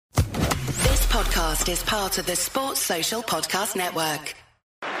podcast is part of the Sports Social Podcast Network.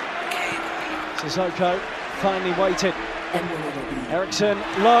 Sissoko finally waited. Ericsson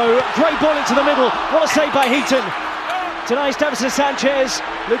low, great ball into the middle. What a save by Heaton. Tonight's Davison Sanchez,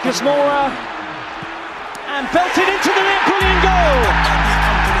 Lucas Moura, and belted into the net. Brilliant goal.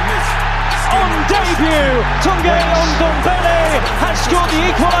 On debut, Tunge Ndombele has scored the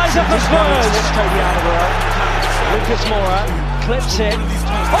equaliser for Spurs. Totally out of her. Lucas Moura clips it.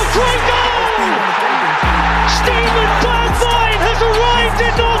 Oh, great goal! Stephen Bergwijn has arrived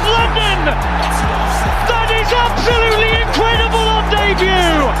in North London. That is absolutely incredible on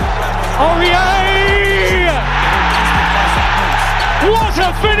debut. Aurier! What a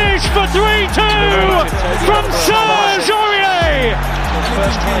finish for 3-2 from Serge Aurier!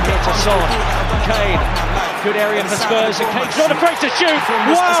 First time hit to Son. Kane, good area for Spurs, and Kane's not afraid to shoot.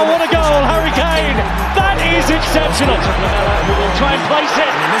 Wow, what a goal, Harry Kane! That is exceptional. Lamella, who will try and place it.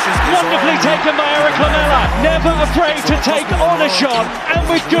 Wonderfully taken by Eric Lamella. Never afraid to take on a shot, and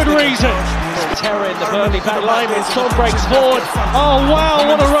with good reason. Terror in the Burnley back line, and Son breaks forward. Oh wow,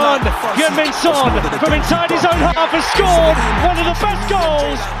 what a run! Heung-min Son from inside his own half has scored one of the best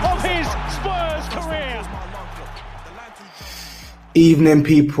goals of his Spurs career. Evening,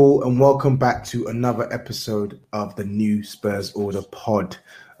 people, and welcome back to another episode of the New Spurs Order pod.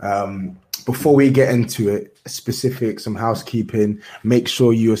 Before we get into it, some housekeeping. Make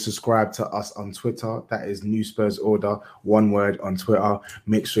sure you are subscribed to us on Twitter. That is New Spurs Order, one word on Twitter.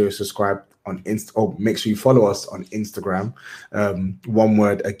 Make sure you're subscribed on make sure you follow us on Instagram. One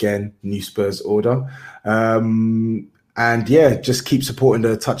word again, New Spurs Order. And yeah, just keep supporting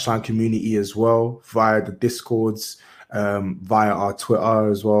the Touchline community as well via the Discords. Via our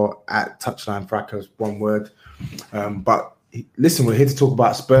Twitter as well at Touchline Fracas, one word. But listen, we're here to talk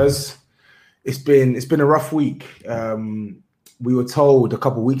about Spurs. It's been a rough week. We were told a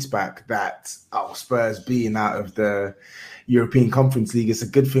couple of weeks back that Spurs being out of the European Conference League is a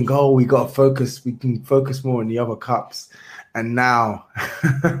good thing. Oh, we got to focus. We can focus more on the other cups. And now,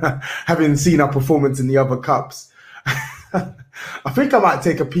 having seen our performance in the other cups, I think I might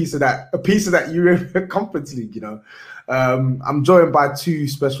take a piece of that European Conference League. You know. I'm joined by two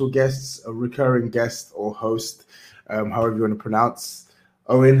special guests, a recurring guest or host, however you want to pronounce.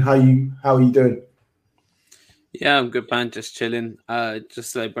 Owen, how are you doing? Yeah, I'm good, man. Just chilling.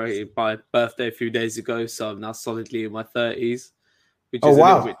 Just celebrated my birthday a few days ago, so I'm now solidly in my 30s, which is a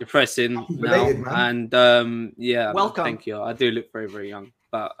little bit depressing Related, now. man. And yeah, welcome. Thank you. I do look very, very young,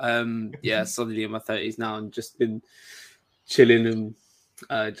 but yeah, solidly in my 30s now, and just been chilling and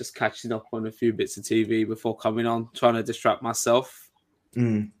just catching up on a few bits of TV before coming on, trying to distract myself.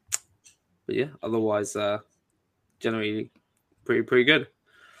 But yeah, otherwise, generally pretty good.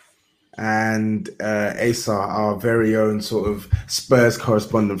 And Asa, our very own sort of Spurs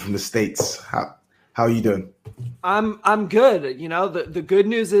correspondent from the States. How are you doing? I'm good. You know, the good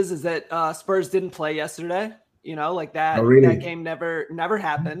news is that Spurs didn't play yesterday. You know, like that. Oh, really? That game never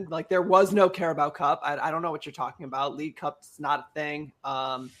happened. Like there was no Carabao Cup. I don't know what you're talking about. League Cup's not a thing.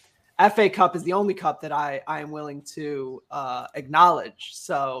 FA Cup is the only cup that I am willing to acknowledge.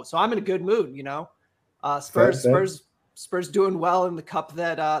 So I'm in a good mood. You know, Spurs doing well in the cup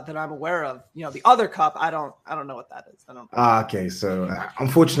that I'm aware of. You know, the other cup, I don't know what that is. I don't. Okay, so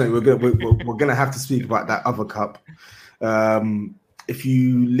unfortunately, we're gonna have to speak about that other cup. If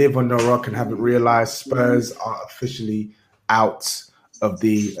you live under a rock and haven't realized, Spurs are officially out of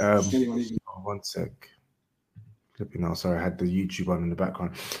the. One sec. No, sorry, I had the YouTube on in the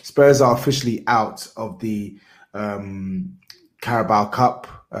background. Spurs are officially out of the Carabao Cup.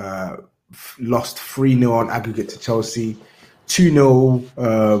 Lost 3-0 on aggregate to Chelsea,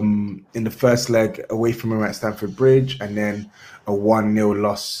 2-0 in the first leg away from him at Stamford Bridge, and then a 1-0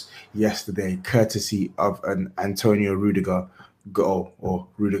 loss yesterday, courtesy of an Antonio Rudiger goal or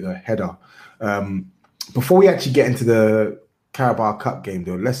Rudiger header. Before we actually get into the Carabao Cup game,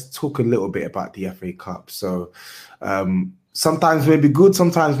 though, let's talk a little bit about the FA Cup. So sometimes maybe good,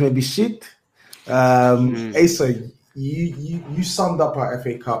 sometimes maybe shit. Asa, you summed up our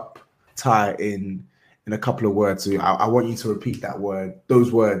FA Cup tie in a couple of words. So I want you to repeat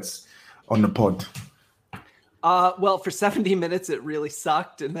those words on the pod. Well, for 70 minutes it really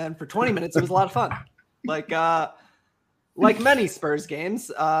sucked, and then for 20 minutes it was a lot of fun. Like many Spurs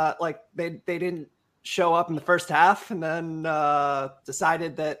games, like they didn't show up in the first half, and then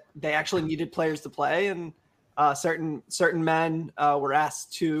decided that they actually needed players to play, and certain men were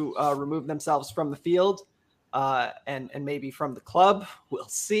asked to remove themselves from the field, and maybe from the club. We'll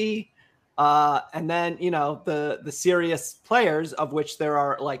see. And then, you know, the serious players, of which there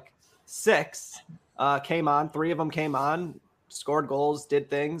are like 6, came on. 3 of them came on, scored goals, did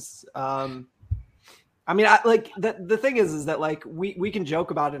things. I mean, the thing is that like we can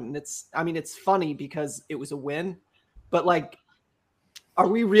joke about it, and it's funny because it was a win, but like, are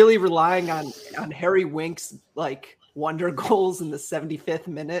we really relying on Harry Winks like wonder goals in the 75th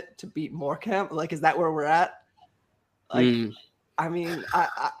minute to beat Morecambe? Like, is that where we're at? Like, I mean,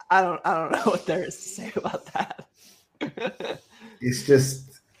 I don't know what there is to say about that.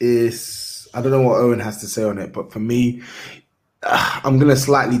 It's I don't know what Owen has to say on it, but for me, I'm going to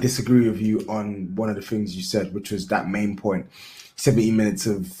slightly disagree with you on one of the things you said, which was that main point. 70 minutes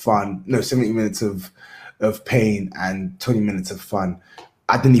of fun. No, 70 minutes of pain and 20 minutes of fun.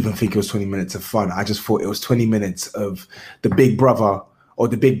 I didn't even think it was 20 minutes of fun. I just thought it was 20 minutes of the big brother or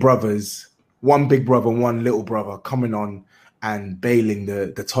the big brothers, one big brother, one little brother coming on and bailing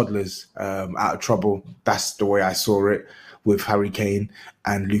the toddlers out of trouble. That's the way I saw it with Harry Kane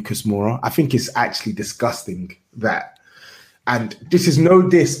and Lucas Moura. I think it's actually disgusting that. And this is no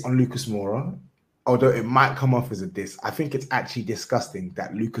diss on Lucas Moura, although it might come off as a diss. I think it's actually disgusting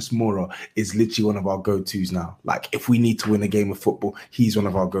that Lucas Moura is literally one of our go-tos now. Like, if we need to win a game of football, he's one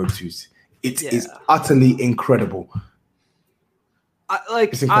of our go-tos. It is utterly incredible.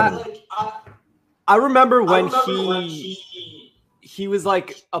 It's incredible. I remember when he was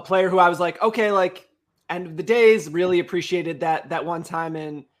like a player who I was like, okay, like, end of the days, really appreciated that one time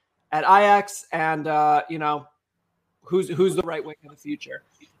at Ajax, and who's the right wing in the future.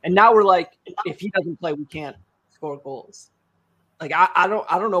 And now we're like, if he doesn't play, we can't score goals. Like, I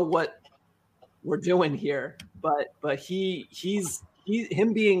don't know what we're doing here, but he's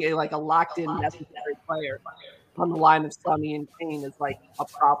him being a locked in necessary player on the line of Sonny and Kane is like a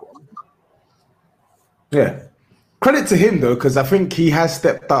problem. Yeah. Credit to him though, because I think he has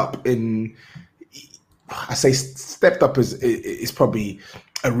stepped up in. I say stepped up is probably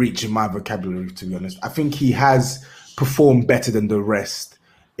a reach in my vocabulary, to be honest. I think he has performed better than the rest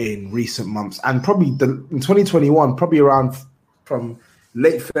in recent months, and probably in 2021, probably around from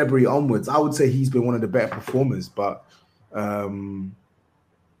late February onwards, I would say he's been one of the better performers. But I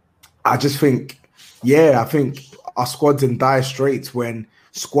just think, I think our squad's in dire straits when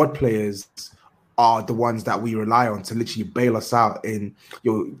squad players are the ones that we rely on to literally bail us out in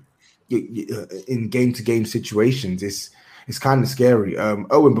in game-to-game situations. It's kind of scary.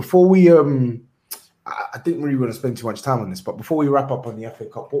 Owen, before we I didn't really want to spend too much time on this, but before we wrap up on the FA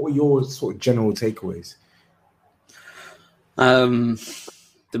Cup, what were your sort of general takeaways? The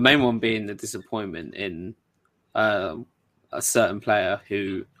main one being the disappointment in a certain player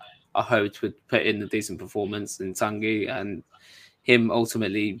who I hoped would put in a decent performance in Tanguy, and him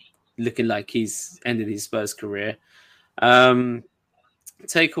ultimately looking like he's ended his Spurs career.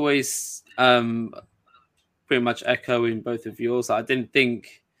 Takeaways, pretty much echoing both of yours. I didn't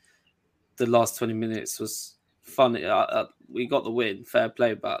think the last 20 minutes was fun. We got the win, fair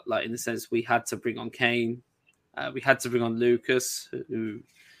play, but like in the sense we had to bring on Kane, we had to bring on Lucas, who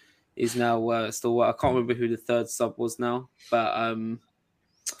is now still. I can't remember who the third sub was now, but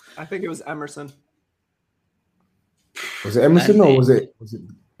I think it was Emerson. Was it Emerson or was it?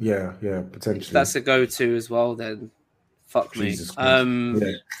 Yeah, potentially. If that's a go-to as well, then fuck me.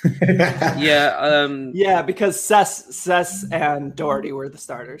 Yeah, because Cess and Doherty were the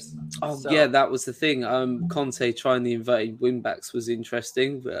starters. Yeah, that was the thing. Conte trying the inverted wingbacks was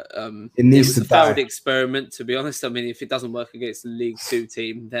interesting, but it was a failed experiment, to be honest. I mean, if it doesn't work against the League 2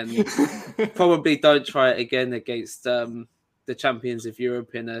 team, then probably don't try it again against the champions of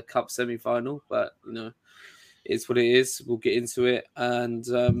Europe in a cup semi-final. But it's what it is. We'll get into it, and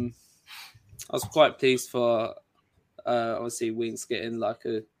I was quite pleased for. Obviously, Winks getting like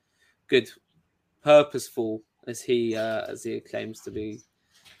a good, purposeful, as he claims to be,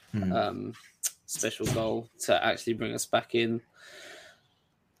 special goal to actually bring us back in.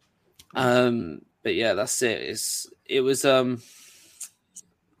 But yeah, that's it. It was a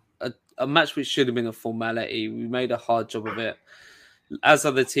match which should have been a formality. We made a hard job of it, as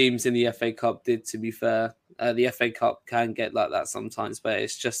other teams in the FA Cup did. To be fair, the FA Cup can get like that sometimes, but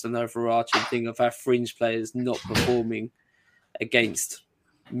it's just an overarching thing of our fringe players not performing against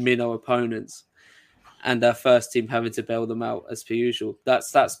minnow opponents, and our first team having to bail them out as per usual.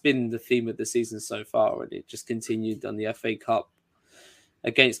 That's been the theme of the season so far, and it just continued on the FA Cup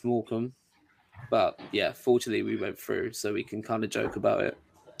against Morecambe. But yeah, fortunately we went through, so we can kind of joke about it.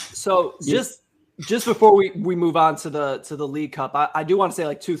 So just before we move on to the League Cup, I do want to say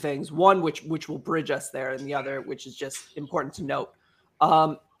like two things. One, which will bridge us there, and the other, which is just important to note.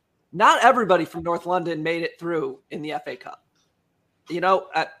 Not everybody from North London made it through in the FA Cup.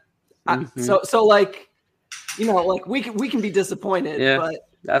 So like, like we can be disappointed. Yeah,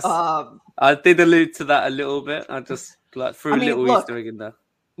 but I did allude to that a little bit. I just threw a little Easter egg in there.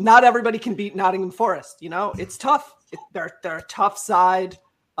 not everybody can beat Nottingham Forest. You know, it's tough. They're a tough side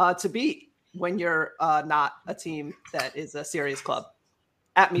to beat when you're not a team that is a serious club.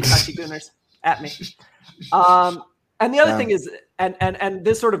 At me, Touchy Gooners. At me. And the other thing is, and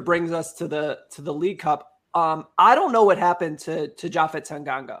this sort of brings us to the League Cup. I don't know what happened to Japhet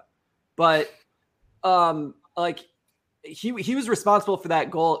Tanganga, but like he was responsible for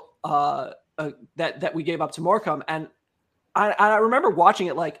that goal that we gave up to Morecambe, and I remember watching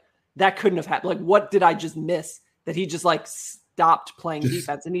it like that couldn't have happened. Like, what did I just miss that he just like stopped playing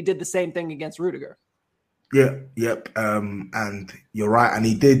defense, and he did the same thing against Rudiger. Yeah, yep. And you're right. And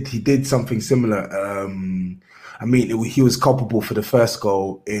he did something similar. I mean, he was culpable for the first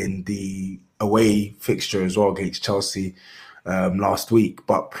goal in the away fixture as well against Chelsea last week.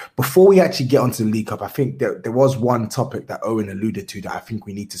 But before we actually get onto the League Cup, I think there was one topic that Owen alluded to that I think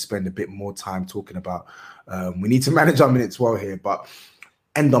we need to spend a bit more time talking about. We need to manage our minutes well here, but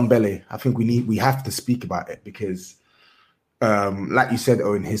Ndombele, I think we have to speak about it because, like you said,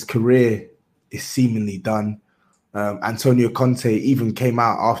 Owen, his career is seemingly done. Antonio Conte even came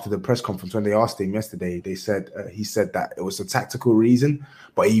out after the press conference when they asked him yesterday. They said he said that it was a tactical reason,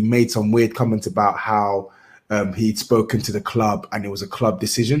 but he made some weird comments about how he'd spoken to the club and it was a club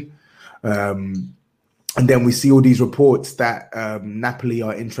decision. And then we see all these reports that Napoli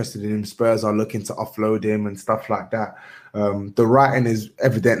are interested in him, Spurs are looking to offload him and stuff like that. The writing is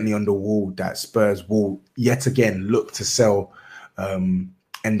evidently on the wall that Spurs will yet again look to sell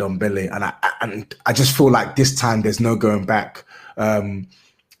Ndombele, and I just feel like this time there's no going back.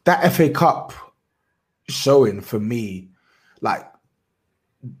 That FA Cup showing for me, like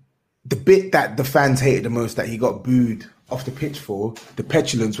the bit that the fans hated the most, that he got booed off the pitch for, the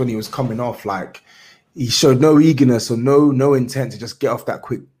petulance when he was coming off, like he showed no eagerness or no intent to just get off that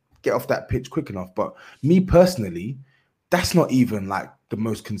pitch quick enough. But me personally, that's not even like the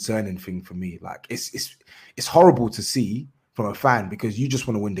most concerning thing for me. Like it's horrible to see from a fan because you just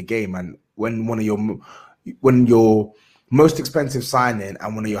want to win the game, and when your most expensive signing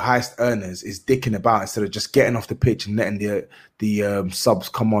and one of your highest earners is dicking about instead of just getting off the pitch and letting the subs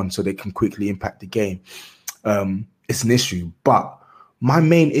come on so they can quickly impact the game, it's an issue. But my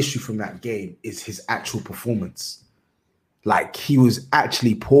main issue from that game is his actual performance. Like, he was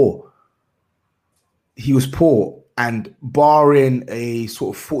actually poor. He was poor, and barring a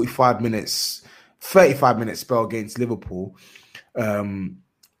sort of 35-minute spell against Liverpool,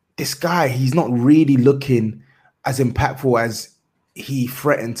 this guy, he's not really looking as impactful as he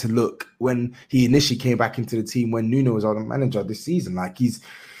threatened to look when he initially came back into the team when Nuno was our manager this season. Like,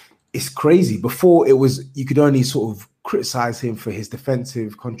 it's crazy. Before, it was, you could only sort of criticize him for his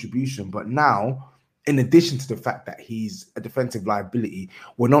defensive contribution, but now, in addition to the fact that he's a defensive liability,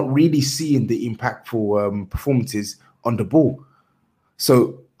 we're not really seeing the impactful performances on the ball.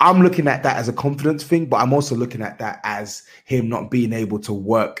 So I'm looking at that as a confidence thing, but I'm also looking at that as him not being able to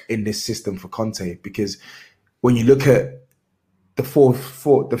work in this system for Conte. Because when you look at the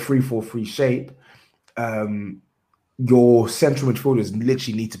 3-4-3 shape, your central midfielders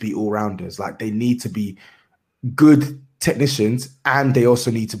literally need to be all-rounders. Like, they need to be good technicians, and they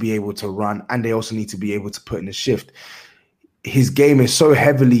also need to be able to run, and they also need to be able to put in a shift. His game is so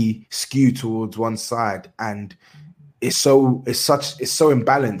heavily skewed towards one side, and it's so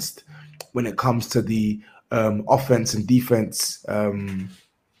imbalanced when it comes to the offense and defense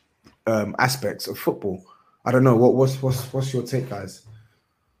aspects of football. I don't know what's your take, guys.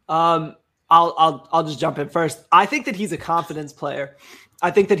 I'll just jump in first. I think that he's a confidence player. I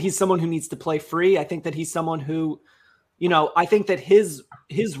think that he's someone who needs to play free. I think that he's someone who, I think that his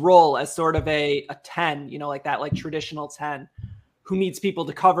role as sort of a 10, like that, like traditional 10, who needs people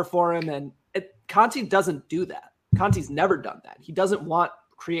to cover for him. And Conte doesn't do that. Conte's never done that. He doesn't want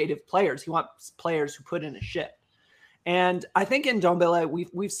creative players. He wants players who put in a shift. And I think in Ndombele,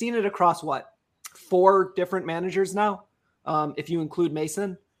 we've seen it across 4 different managers now, if you include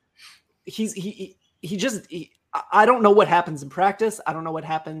Mason. I don't know what happens in practice. I don't know what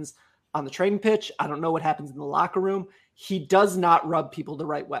happens on the training pitch. I don't know what happens in the locker room. He does not rub people the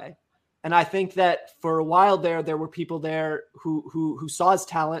right way. And I think that for a while there were people there who saw his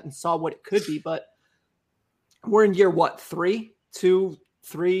talent and saw what it could be. But we're in year 3 of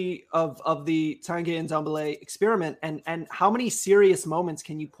the Tanguy and Ndombele experiment. And how many serious moments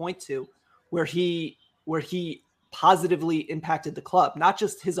can you point to where he positively impacted the club, not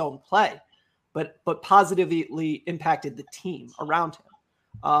just his own play, but positively impacted the team around him.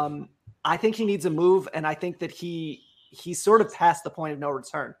 I think he needs a move, and I think that he's sort of past the point of no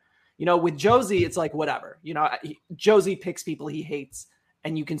return. With Josie, it's like whatever. Josie picks people he hates,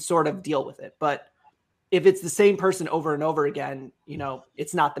 and you can sort of deal with it. But if it's the same person over and over again,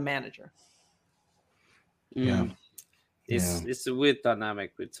 it's not the manager. Yeah. It's a weird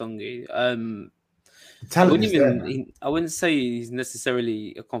dynamic with Tongi. Talent is there, man. I wouldn't say he's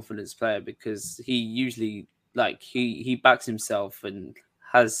necessarily a confidence player, because he usually he backs himself and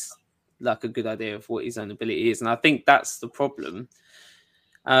has a good idea of what his own ability is, and I think that's the problem.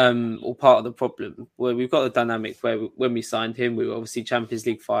 Or part of the problem, where we've got a dynamic where when we signed him, we were obviously Champions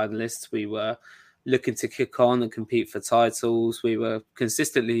League finalists. We were looking to kick on and compete for titles. We were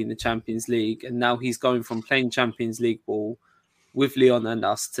consistently in the Champions League, and now he's going from playing Champions League ball with Leon and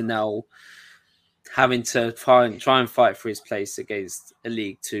us to now having to try and fight for his place against a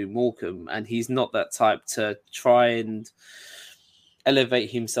League Two Morecambe, and he's not that type to try and elevate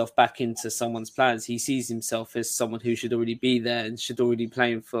himself back into someone's plans. He sees himself as someone who should already be there and should already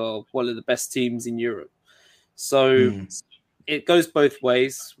playing for one of the best teams in Europe. So it goes both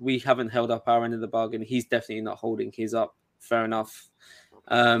ways. We haven't held up our end of the bargain. He's definitely not holding his up. Fair enough.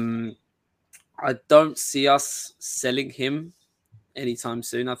 I don't see us selling him anytime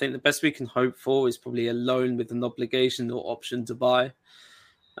soon. I think the best we can hope for is probably a loan with an obligation or option to buy.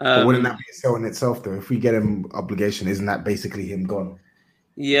 But wouldn't that be a sell in itself, though? If we get him obligation, isn't that basically him gone?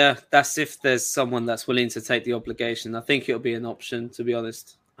 Yeah, that's if there's someone that's willing to take the obligation. I think it'll be an option, to be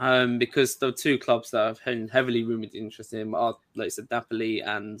honest, because the two clubs that have heavily rumoured interest in him are, like I said, Napoli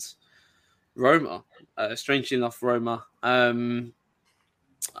and Roma. Strangely enough, Roma, under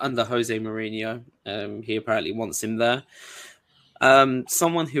Jose Mourinho, he apparently wants him there.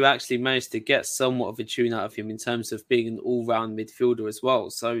 Someone who actually managed to get somewhat of a tune out of him in terms of being an all-round midfielder as well.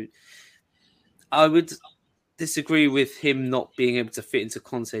 So I would disagree with him not being able to fit into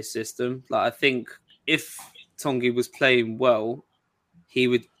Conte's system. I think if Tongi was playing well, he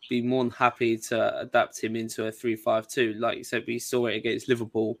would be more than happy to adapt him into a 3-5-2. Like you said, we saw it against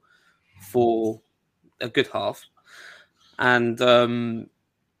Liverpool for a good half. And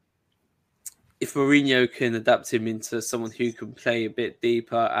if Mourinho can adapt him into someone who can play a bit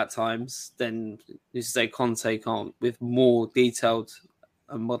deeper at times, then you say Conte can't. With more detailed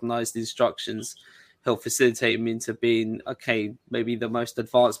and modernised instructions, he'll facilitate him into being, maybe the most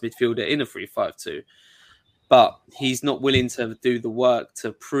advanced midfielder in a 3-5-2. But he's not willing to do the work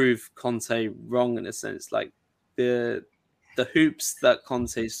to prove Conte wrong, in a sense. Like the hoops that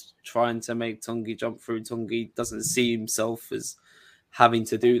Conte's trying to make Tongi jump through, Tongi doesn't see himself as having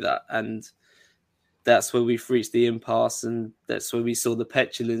to do that. And that's where we've reached the impasse, and that's where we saw the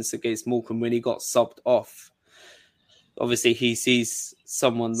petulance against Morecambe when he got subbed off. Obviously, he sees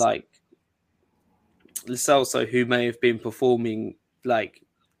someone like Lo Celso, who may have been performing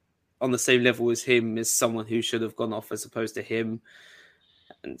on the same level as him, as someone who should have gone off as opposed to him,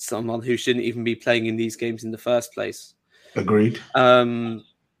 and someone who shouldn't even be playing in these games in the first place. Agreed. It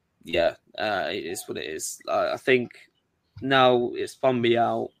is what it is. I think now it's spun me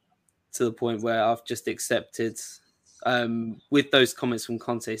out to the point where I've just accepted, with those comments from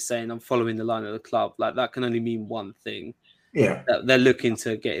Conte saying I'm following the line of the club, that can only mean one thing. Yeah. That they're looking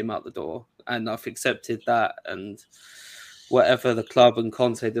to get him out the door. And I've accepted that, and whatever the club and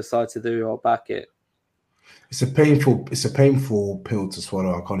Conte decide to do, I'll back it. It's a painful pill to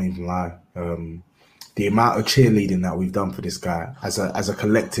swallow, I can't even lie. The amount of cheerleading that we've done for this guy as a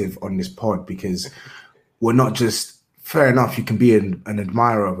collective on this pod, because we're not just, fair enough, you can be an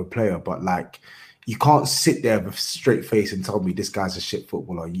admirer of a player, but you can't sit there with a straight face and tell me this guy's a shit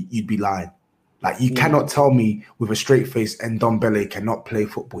footballer. You'd be lying. You cannot tell me with a straight face Ndombele cannot play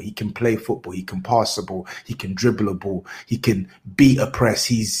football. He can play football. He can pass the ball. He can dribble a ball. He can beat a press.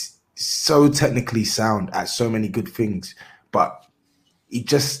 He's so technically sound at so many good things, but he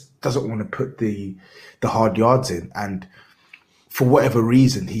just doesn't want to put the hard yards in. And for whatever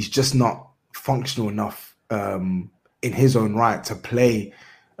reason, he's just not functional enough in his own right to play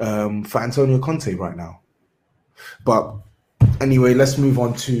for Antonio Conte right now. But anyway, let's move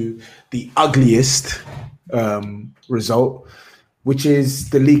on to the ugliest result, which is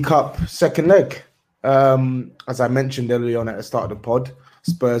the League Cup second leg. As I mentioned earlier on at the start of the pod,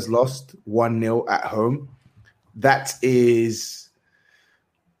 Spurs lost 1-0 at home. That is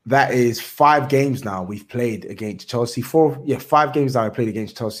 5 games now we've played against Chelsea. 5 games now I played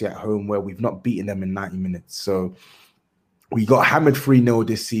against Chelsea at home where we've not beaten them in 90 minutes. So we got hammered 3-0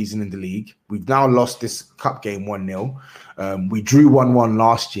 this season in the league. We've now lost this cup game 1-0. We drew 1-1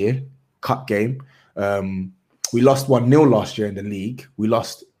 last year, cup game. We lost 1-0 last year in the league. We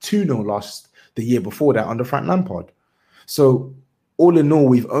lost 2-0 the year before that under Frank Lampard. So all in all,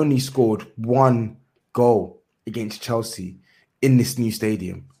 we've only scored 1 goal against Chelsea in this new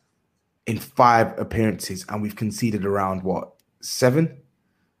stadium in 5 appearances, and we've conceded around 7?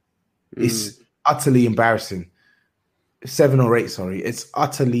 It's utterly embarrassing. 7 or 8, sorry. It's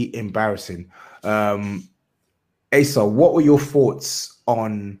utterly embarrassing. Asa, what were your thoughts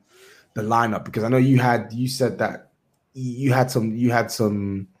on the lineup? Because I know you said that you had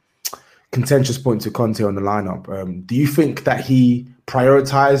some contentious points to Conte on the lineup. Do you think that he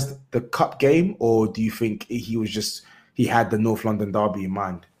prioritized the cup game, or do you think he had the North London derby in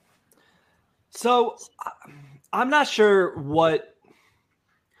mind? So I'm not sure what.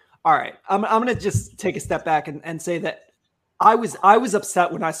 All right, I'm going to just take a step back and say that I was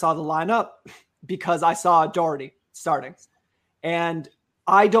upset when I saw the lineup because I saw Doherty starting, and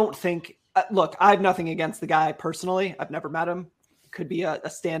I don't think. Look, I have nothing against the guy personally. I've never met him. Could be a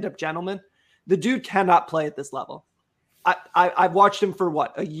stand-up gentleman. The dude cannot play at this level. I've watched him for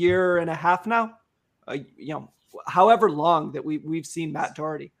what, a year and a half now, however long that we've seen Matt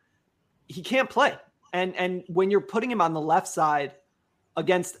Doherty. He can't play, and when you're putting him on the left side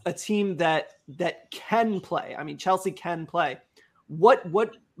against a team that can play, I mean Chelsea can play. What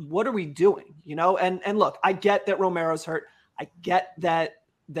are we doing? And look, I get that Romero's hurt. I get that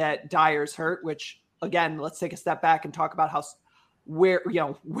Dyer's hurt. Which again, let's take a step back and talk about where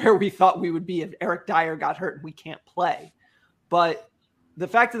we thought we would be if Eric Dyer got hurt and we can't play. But the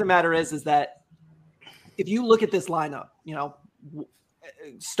fact of the matter is that if you look at this lineup,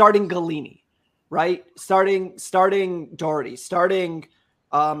 starting Galini, right? Starting Doherty, starting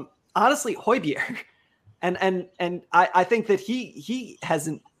honestly Højbjerg. And I think that he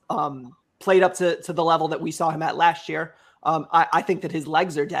hasn't played up to the level that we saw him at last year. I think that his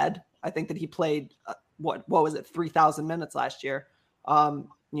legs are dead. I think that he played what was it, 3,000 minutes last year. I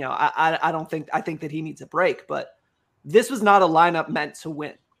think that he needs a break, but this was not a lineup meant to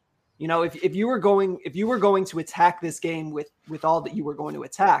win. If you were going to attack this game with all that you were going to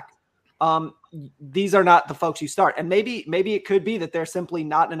attack, these are not the folks you start. And maybe it could be that there's simply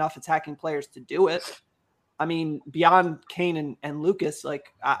not enough attacking players to do it. I mean, beyond Kane and Lucas,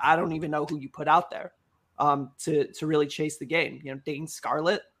 like I don't even know who you put out there to really chase the game. Dane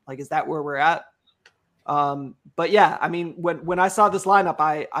Scarlett, like, is that where we're at? But yeah, I mean, when I saw this lineup,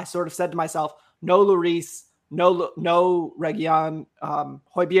 I sort of said to myself, no Lloris, no Reguilon,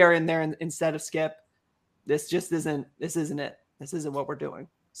 Højbjerg in there instead of Skip. This isn't it. This isn't what we're doing.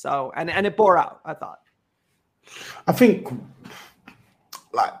 So, and it bore out, I thought. I think,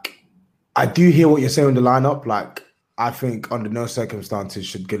 I do hear what you're saying on the lineup. I think under no circumstances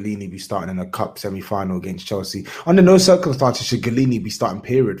should Galini be starting in a cup semi-final against Chelsea. Under no circumstances should Galini be starting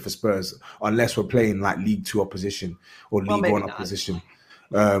period for Spurs, unless we're playing League 2 opposition or League 1 opposition.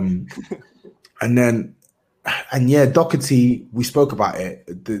 And yeah, Doherty, we spoke about it,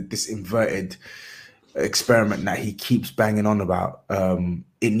 this inverted experiment that he keeps banging on about.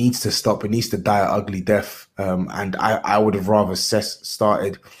 It needs to stop. It needs to die a ugly death. And I would have rather Cesc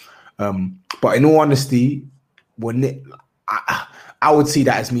started. But in all honesty, I would see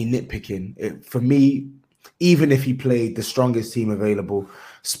that as me nitpicking. For me, even if he played the strongest team available,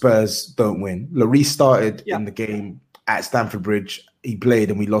 Spurs don't win. Lloris started in the game at Stamford Bridge. He played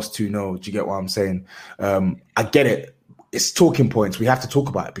and we lost 2-0. Do you get what I'm saying? I get it. It's talking points. We have to talk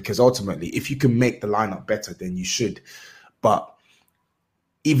about it because ultimately, if you can make the lineup better, then you should. But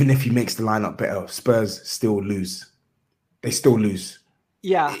even if he makes the lineup better, Spurs still lose. They still lose.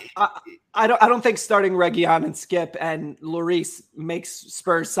 Yeah, I don't think starting Reguilon and Skip and Lloris makes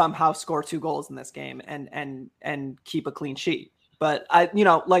Spurs somehow score 2 goals in this game and keep a clean sheet. But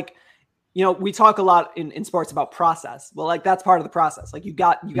we talk a lot in sports about process. Well, that's part of the process. You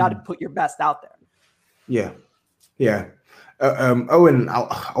got to put your best out there. Yeah. Owen,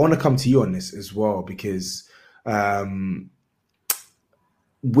 I want to come to you on this as well because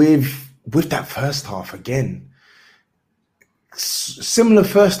with that first half again. Similar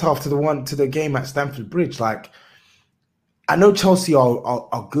first half to the game at Stamford Bridge. I know Chelsea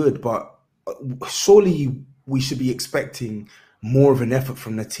are good, but surely we should be expecting more of an effort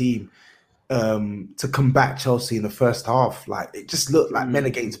from the team to combat Chelsea in the first half. It just looked like men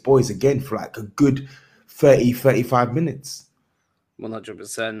against boys again for a good 30-35 minutes.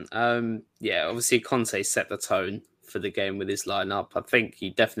 100%. Yeah, obviously Conte set the tone for the game with his lineup. I think he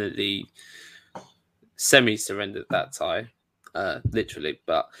definitely semi-surrendered that tie. Literally,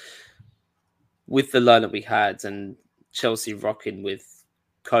 but with the lineup we had and Chelsea rocking with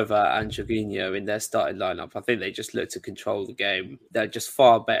Kovac and Jorginho in their starting lineup, I think they just looked to control the game. They're just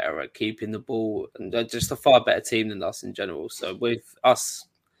far better at keeping the ball and they're just a far better team than us in general. So with us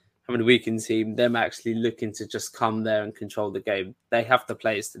having a weakened team, them actually looking to just come there and control the game, they have the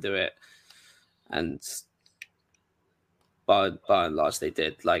players to do it. And by and large, they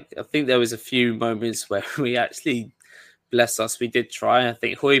did. I think there was a few moments where we actually bless us, we did try. I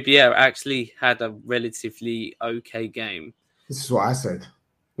think Højbjerg actually had a relatively okay game. This is what I said.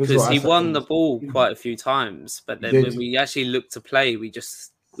 Because he won the ball quite a few times, but then when we actually looked to play, we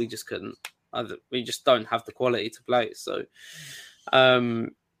just couldn't. We just don't have the quality to play. So,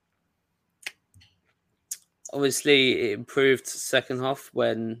 obviously, it improved second half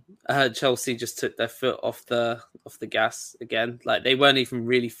when Chelsea just took their foot off the gas again. Like they weren't even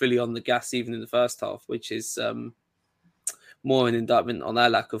really fully on the gas even in the first half, which is more an indictment on our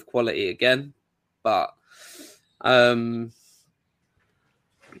lack of quality again. But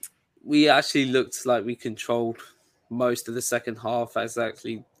we actually looked like we controlled most of the second half as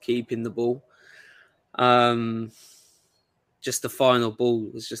actually keeping the ball. Just the final ball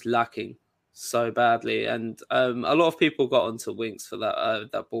was just lacking so badly. And a lot of people got onto Winks for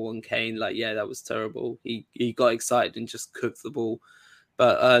that ball on Kane. Like, yeah, that was terrible. He got excited and just cooked the ball.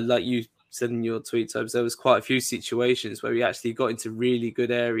 But like you said in your tweet, Tobes, there was quite a few situations where we actually got into really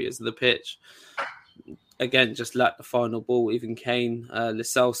good areas of the pitch. Again, just lacked the final ball. Even Kane, Lo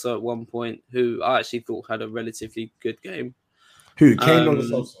Celso at one point, who I actually thought had a relatively good game. Who, Kane or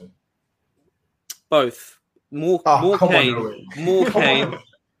Lo Celso? Both. More Kane. More Kane.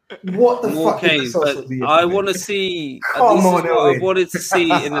 What the more fuck? Kane, but I want to see. What I wanted to see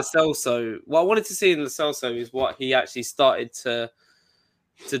in Lo Celso. What I wanted to see in Lo Celso is what he actually started to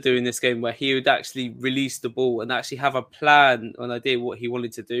do in this game, where he would actually release the ball and actually have a plan, an idea what he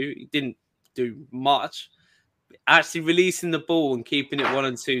wanted to do. He didn't do much. Actually releasing the ball and keeping it 1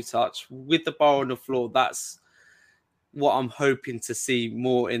 and 2 touch with the ball on the floor, that's what I'm hoping to see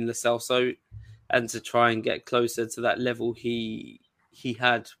more in Lo Celso, and to try and get closer to that level he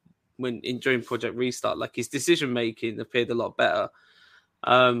had during Project Restart. Like his decision making appeared a lot better.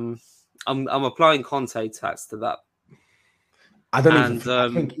 I'm applying Conte tax to that. I don't I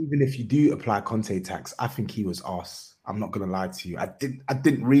think even if you do apply Conte tax, I think he was arse. I'm not going to lie to you. I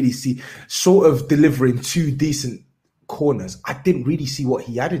didn't really see, short of delivering 2 decent corners, I didn't really see what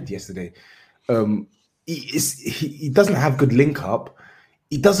he added yesterday. He doesn't have good link up.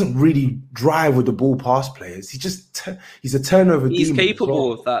 He doesn't really drive with the ball past players. He's a turnover demon. He's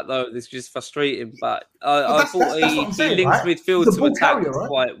capable of that, though. It's just frustrating. But I thought he links midfield to attack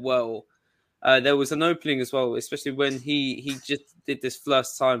quite well. There was an opening as well, especially when he just did this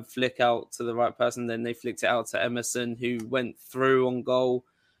first time flick out to the right person. Then they flicked it out to Emerson, who went through on goal.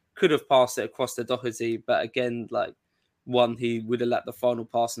 Could have passed it across to Doherty, but again, like, 1, he would have let the final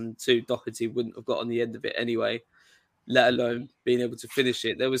pass, and 2, Doherty wouldn't have got on the end of it anyway, let alone being able to finish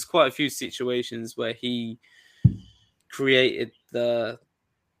it. There was quite a few situations where he created the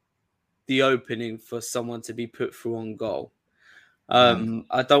opening for someone to be put through on goal.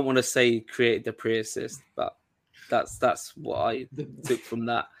 I don't want to say created the pre-assist, but that's what I took from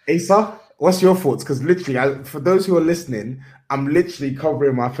that. Asa, what's your thoughts? Because literally, for those who are listening, I'm literally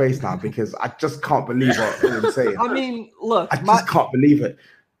covering my face now because I just can't believe what I'm saying. I mean, look, I just can't believe it.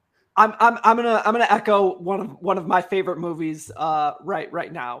 I'm gonna echo one of my favorite movies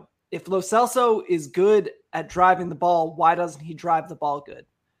right now. If Lo Celso is good at driving the ball, why doesn't he drive the ball good?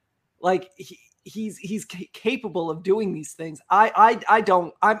 Like he's capable of doing these things. I'm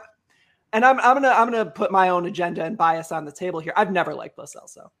gonna put my own agenda and bias on the table here. I've never liked Lo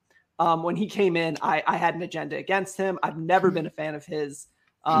Celso. When he came in, I had an agenda against him. I've never been a fan of his.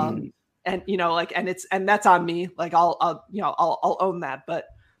 And that's on me. Like I'll own that. But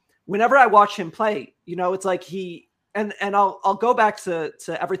whenever I watch him play, it's like I'll go back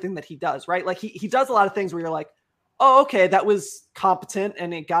to everything that he does, right? Like he does a lot of things where you're like, oh, okay, that was competent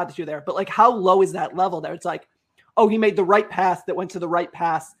and it got you there. But like, how low is that level there? It's like, oh, he made the right pass that went to the right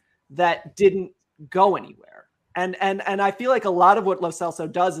pass that didn't go anywhere. And I feel like a lot of what Lo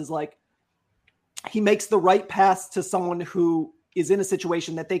Celso does is like, he makes the right pass to someone who is in a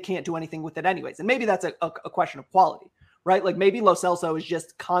situation that they can't do anything with it anyways. And maybe that's a question of quality, right? Like maybe Lo Celso is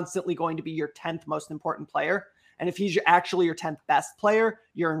just constantly going to be your 10th most important player. And if he's actually your 10th best player,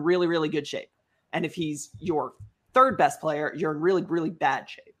 you're in really, really good shape. And if he's your 3rd best player, you're in really, really bad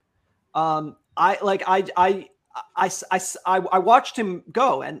shape. I watched him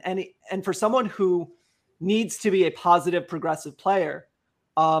go, and for someone who needs to be a positive, progressive player,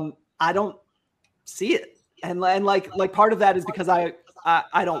 I don't see it. And like part of that is because I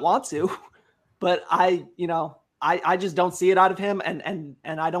don't want to, but I just don't see it out of him, and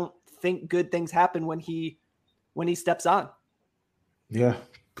I don't think good things happen when he steps on. Yeah.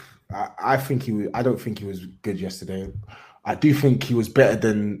 I don't think he was good yesterday. I do think he was better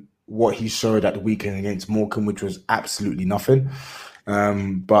than what he showed at the weekend against Morecambe, which was absolutely nothing.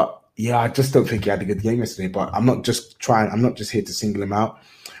 But yeah, I just don't think he had a good game yesterday. But I'm not just here to single him out.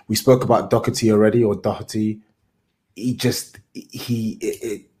 We spoke about Doherty already, or Doherty.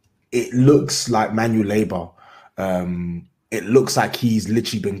 it looks like manual labor. It looks like he's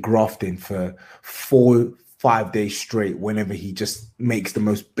literally been grafting for 4-5 days straight. Whenever he just makes the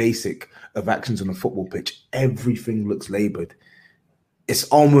most basic of actions on a football pitch, everything looks labored. It's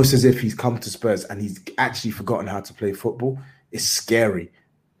almost as if he's come to Spurs and he's actually forgotten how to play football. It's scary.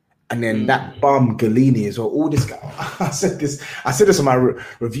 And then that bum Galini as well. All this guy. I said this on my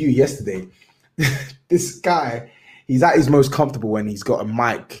review yesterday. This guy, he's at his most comfortable when he's got a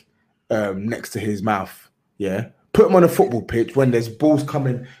mic next to his mouth. Yeah, put him on a football pitch when there's balls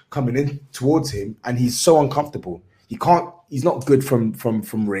coming in towards him, and he's so uncomfortable. He's not good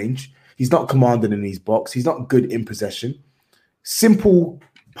from range. He's not commanding in his box. He's not good in possession. Simple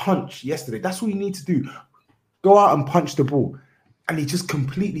punch yesterday. That's all you need to do. Go out and punch the ball. And he just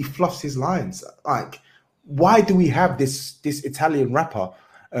completely fluffs his lines. Like, why do we have this Italian rapper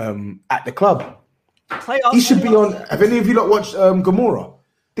at the club? He should be on. Have any of you not watched Gomorrah?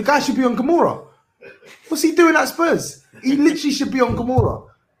 The guy should be on Gomorrah. What's he doing at Spurs? He literally should be on Gomorrah.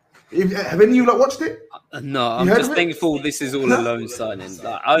 Have any of you not watched it? No, I'm just thankful this is all a loan signing.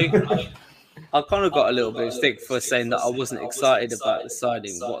 Like, I kind of got a little bit of stick for saying that I wasn't excited about the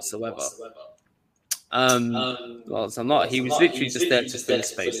signing whatsoever. Well, so I'm not. He was literally just there to fill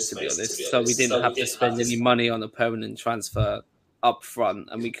space, to be honest. So we didn't have to spend any money on a permanent transfer up front,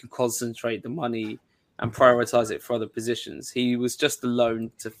 and we could concentrate the money and prioritize it for other positions. He was just a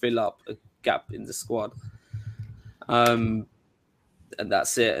loan to fill up a gap in the squad. And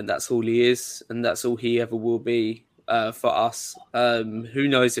that's it. And that's all he is. And that's all he ever will be for us. Who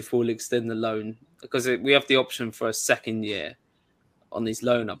knows if we'll extend the loan, because we have the option for a second year on his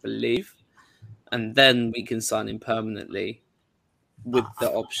loan, I believe. And then we can sign him permanently with the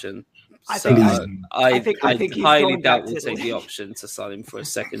option. I highly doubt we'll take the option to sign him for a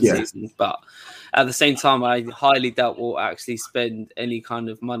second season. But at the same time, I highly doubt we'll actually spend any kind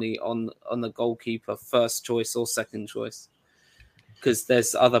of money on the goalkeeper, first choice or second choice, because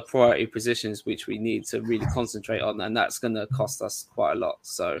there's other priority positions which we need to really concentrate on, and that's going to cost us quite a lot.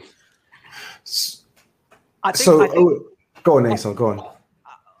 So, go on, Ason, go on.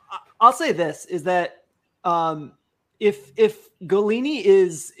 I'll say this is that if Golini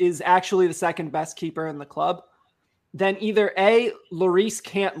is actually the second best keeper in the club, then either Lloris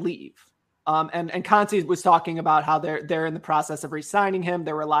can't leave. And Conte was talking about how they're in the process of re-signing him.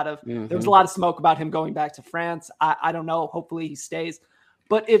 There was a lot of smoke about him going back to France. I don't know. Hopefully he stays.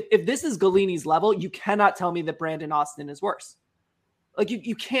 But if this is Golini's level, you cannot tell me that Brandon Austin is worse. Like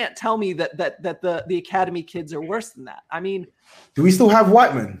you can't tell me that the academy kids are worse than that. I mean, do we still have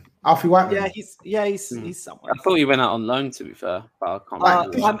Whiteman? Alfie Whiteman? Yeah, he's somewhere. I thought he went out on loan, to be fair, but I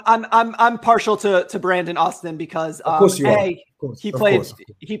can't I'm partial to Brandon Austin because of course you are. He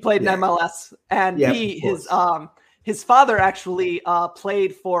played in MLS, and his father actually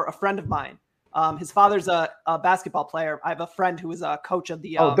played for a friend of mine. His father's a basketball player. I have a friend who was a coach of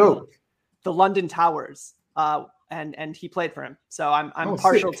the London Towers, and he played for him. So I'm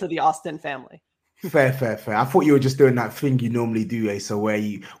partial to the Austin family. Fair. I thought you were just doing that thing you normally do, Asa, where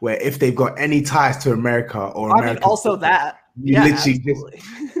if they've got any ties to America or American, also that. You literally just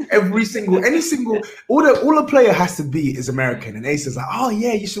all a player has to be is American, and Asa's like, oh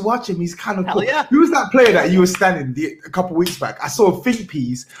yeah, you should watch him. He's kind of cool. Yeah. Who was that player that you were standing a couple of weeks back? I saw a think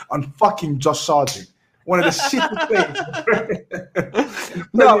piece on fucking Josh Sargent. One of the shittest players.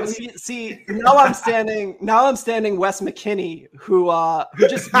 No, see, now I'm standing Wes McKinney, who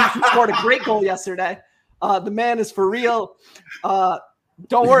scored a great goal yesterday. The man is for real.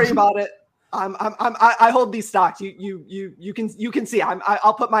 Don't worry about it. I hold these stocks. You can see.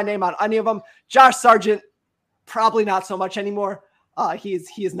 I'll put my name on any of them. Josh Sargent, probably not so much anymore. He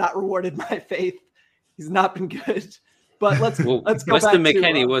has not rewarded my faith. He's not been good. But let's go Weston back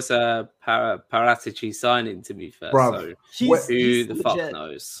McKennie was a Paratici signing, to be fair. Bro, so who the fuck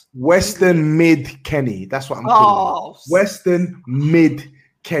knows? Weston Mid Kenny. That's what I'm calling him. Weston Mid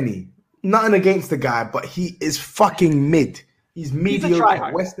Kenny. Nothing against the guy, but he is fucking mid. He's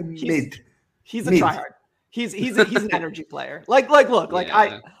mediocre. Weston Mid. He's a tryhard. He's an energy player.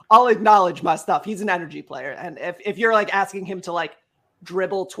 I'll acknowledge my stuff. He's an energy player, and if you're like asking him to like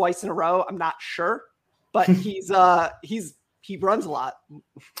dribble twice in a row, I'm not sure. But he runs a lot.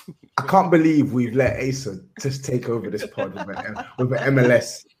 I can't believe we've let Asa just take over this pod with an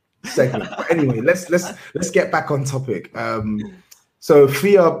MLS segment. But anyway, let's get back on topic. So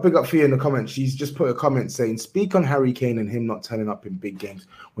Fia, big up Fia in the comments. She's just put a comment saying, "Speak on Harry Kane and him not turning up in big games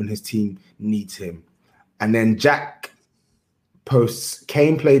when his team needs him." And then Jack posts,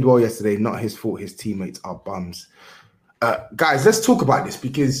 "Kane played well yesterday. Not his fault. His teammates are bums." Guys, let's talk about this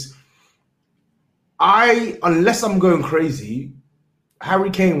because Unless I'm going crazy,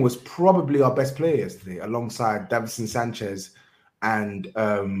 Harry Kane was probably our best player yesterday, alongside Davinson Sanchez and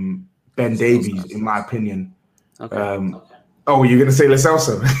Ben Davies, in my opinion. Okay. Oh, you're gonna say Lo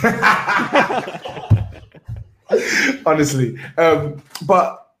Celso? Honestly,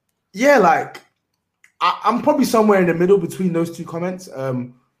 but yeah, like I'm probably somewhere in the middle between those two comments.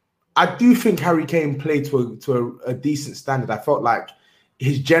 I do think Harry Kane played to a decent standard. I felt like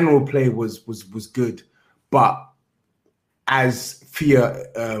his general play was good, but as Fia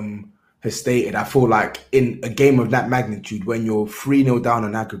has stated, I feel like in a game of that magnitude, when you're 3-0 down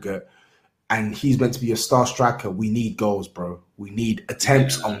on aggregate, and he's meant to be a star striker, we need goals, bro. We need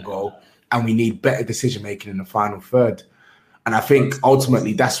attempts on goal, and we need better decision making in the final third. And I think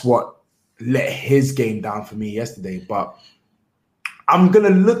ultimately that's what let his game down for me yesterday. But I'm gonna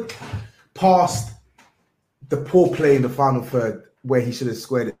look past the poor play in the final third where he should have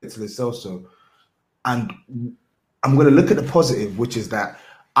squared it to Lo Celso, and I'm going to look at the positive, which is that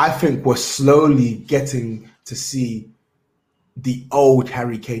I think we're slowly getting to see the old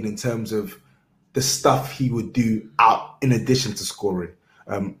Harry Kane in terms of the stuff he would do out in addition to scoring.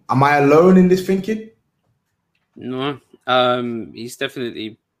 Am I alone in this thinking? No, he's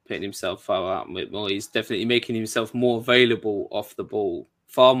definitely putting himself out a bit more. He's definitely making himself more available off the ball,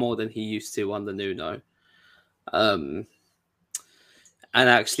 far more than he used to under Nuno. And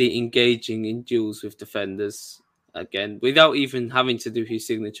actually engaging in duels with defenders again without even having to do his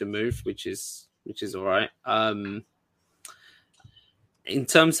signature move, which is all right. In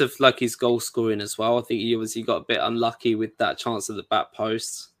terms of like his goal scoring as well, I think he obviously got a bit unlucky with that chance at the back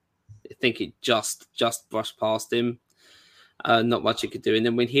post. I think it just brushed past him. Not much he could do. And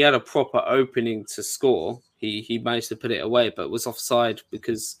then when he had a proper opening to score, he managed to put it away, but was offside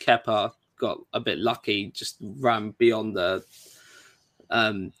because Kepa got a bit lucky, just ran beyond the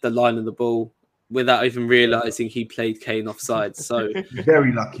line of the ball without even realising he played Kane offside. So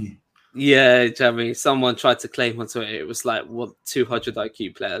very lucky. Yeah, Jamie. Someone tried to claim on Twitter. It was like, what, 200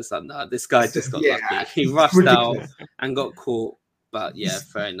 IQ players? Like, no, this guy just got lucky. He rushed out and got caught. But yeah,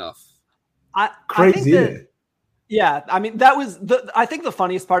 fair enough. I think that, yeah, I mean, that was I think the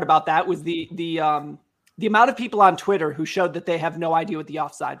funniest part about that was the amount of people on Twitter who showed that they have no idea what the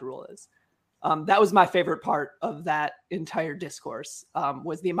offside rule is. That was my favorite part of that entire discourse,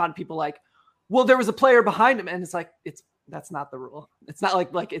 was the amount of people like, well, there was a player behind him. And it's like, that's not the rule. It's not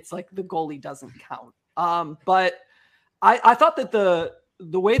like it's like the goalie doesn't count. But I thought that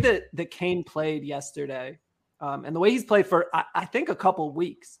the way that Kane played yesterday, and the way he's played for I think a couple of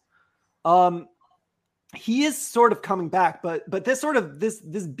weeks, he is sort of coming back. But this sort of this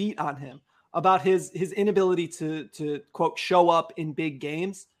beat on him about his inability to quote show up in big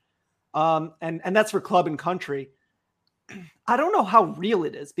games, and that's for club and country. I don't know how real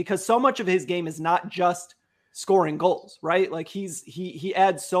it is, because so much of his game is not just scoring goals, right? Like he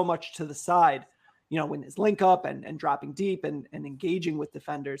adds so much to the side, you know, when his link up and dropping deep and engaging with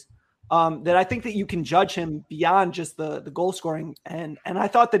defenders, that I think that you can judge him beyond just the goal scoring. And I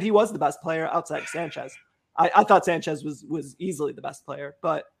thought that he was the best player outside of Sanchez. I thought Sanchez was easily the best player,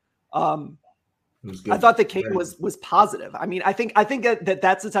 but I thought that Kane was positive. I mean, I think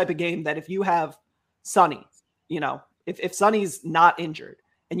that's the type of game that if you have Sonny, you know, if Sonny's not injured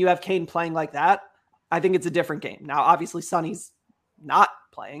and you have Kane playing like that, I think it's a different game. Now, obviously, Sonny's not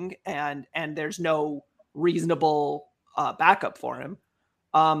playing, and there's no reasonable backup for him.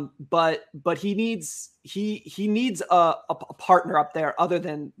 But he needs a partner up there other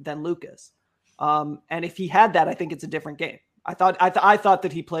than Lucas. And if he had that, I think it's a different game. I thought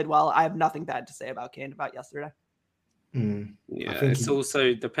that he played well. I have nothing bad to say about Kane about yesterday. Yeah, it's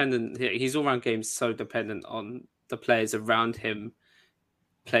also dependent. His all-round game's so dependent on the players around him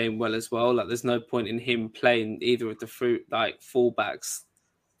playing well as well. Like, there's no point in him playing either of the fullbacks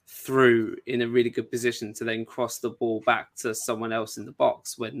through in a really good position to then cross the ball back to someone else in the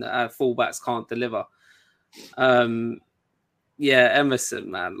box when fullbacks can't deliver. Yeah, Emerson,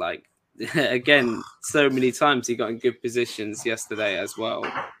 man, like again, so many times he got in good positions yesterday as well.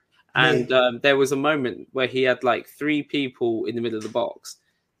 And there was a moment where he had like 3 people in the middle of the box.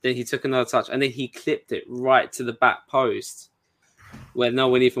 Then he took another touch and then he clipped it right to the back post where no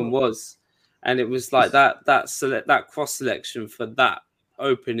one even was. And it was like that cross selection for that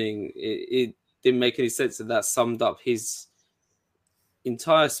opening. It didn't make any sense, and that summed up his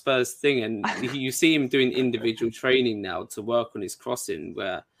entire Spurs thing. And you see him doing individual training now to work on his crossing,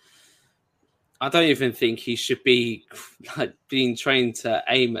 where I don't even think he should be like being trained to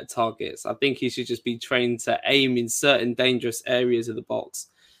aim at targets. I think he should just be trained to aim in certain dangerous areas of the box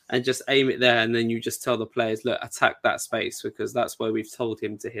and just aim it there. And then you just tell the players, look, attack that space, because that's where we've told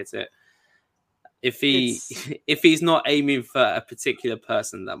him to hit it. if he's not aiming for a particular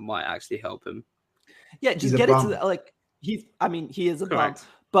person, that might actually help him. Yeah, just get it to like he is a bum. Correct.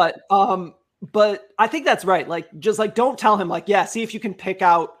 But I think that's right. Like, just like don't tell him like, yeah, see if you can pick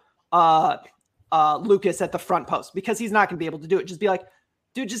out Lucas at the front post, because he's not gonna be able to do it. Just be like,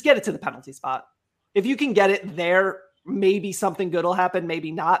 dude, just get it to the penalty spot. If you can get it there, maybe something good will happen,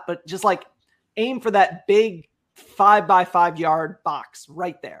 maybe not. But just like aim for that big 5x5 yard box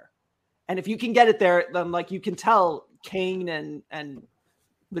right there. And if you can get it there, then like you can tell Kane and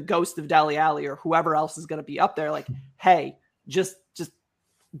the ghost of Dele Alli or whoever else is going to be up there, like, hey, just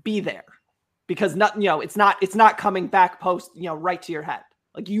be there, because it's not coming back post, right to your head.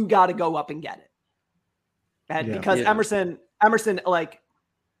 Like, you got to go up and get it. And because Emerson, like,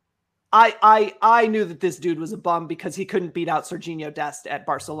 I knew that this dude was a bum because he couldn't beat out Serginho Dest at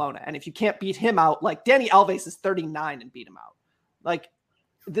Barcelona. And if you can't beat him out, like Dani Alves is 39 and beat him out. Like,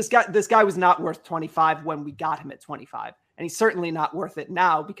 this guy was not worth 25 when we got him at 25. And he's certainly not worth it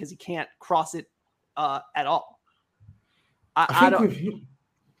now because he can't cross it at all. I don't.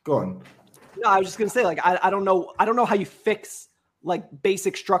 Go on. No, I was just gonna say, like, I don't know how you fix like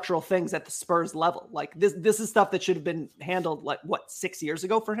basic structural things at the Spurs level. Like this is stuff that should have been handled like 6 years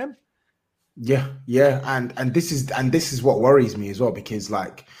ago for him. Yeah, and this is what worries me as well, because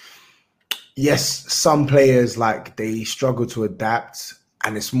like, yes, some players like they struggle to adapt,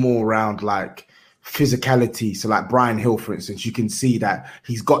 and it's more around like physicality. So like Brian Hill, for instance, you can see that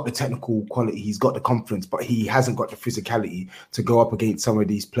he's got the technical quality, he's got the confidence, but he hasn't got the physicality to go up against some of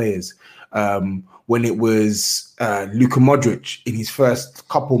these players. When it was Luka Modric in his first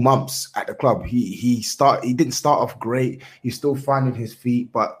couple months at the club, he didn't start off great. He's still finding his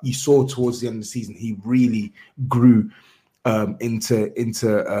feet, but you saw towards the end of the season he really grew into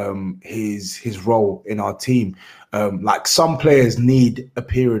his role in our team. Like, some players need a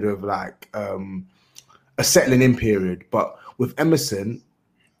period of like a settling in period, but with Emerson,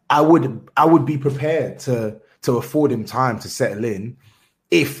 I would be prepared to afford him time to settle in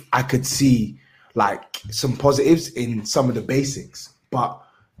if I could see like some positives in some of the basics. But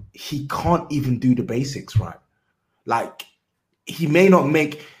he can't even do the basics right. Like, he may not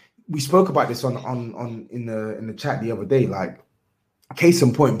make. We spoke about this on in the chat the other day. Like, case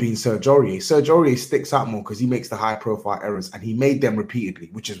in point being Serge Aurier. Serge Aurier sticks out more because he makes the high profile errors, and he made them repeatedly,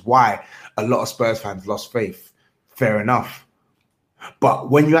 which is why a lot of Spurs fans lost faith. Fair enough. But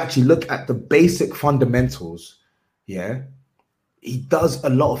when you actually look at the basic fundamentals, he does a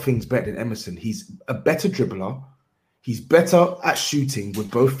lot of things better than Emerson. He's a better dribbler. He's better at shooting with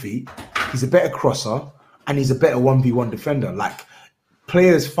both feet. He's a better crosser, and he's a better 1v1 defender. Like,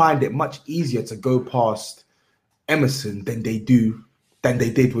 players find it much easier to go past Emerson than they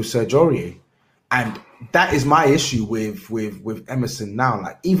did with Serge Aurier. And that is my issue with Emerson now.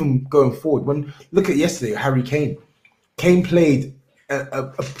 Like, even going forward, look at yesterday, Harry Kane. Kane played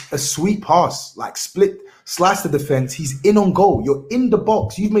a sweet pass, like slice the defense. He's in on goal. You're in the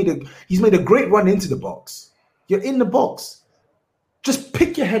box. He's made a great run into the box. You're in the box. Just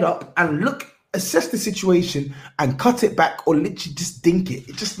pick your head up and look, assess the situation and cut it back, or literally just dink it.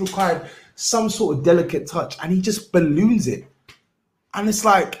 It just required some sort of delicate touch, and he just balloons it. And it's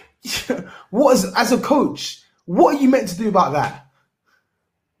like, as a coach, what are you meant to do about that?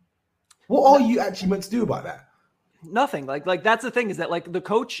 What are you actually meant to do about that? Nothing. Like that's the thing, is that like the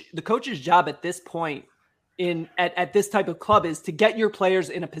coach's job at this point at this type of club is to get your players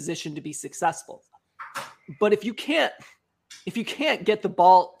in a position to be successful. But if you can't get the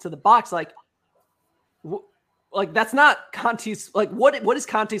ball to the box, like that's not Conte's, like what is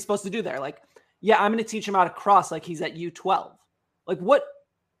Conte supposed to do there? Like, yeah, I'm going to teach him how to cross like he's at U12. Like, what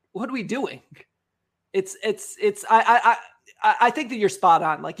are we doing? I think that you're spot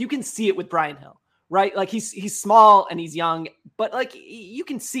on. Like, you can see it with Brian Hill, right? Like, he's small and he's young, but like you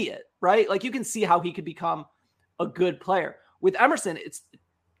can see it, right? Like, you can see how he could become a good player. With Emerson, it's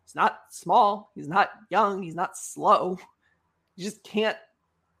not small, he's not young, he's not slow. You just can't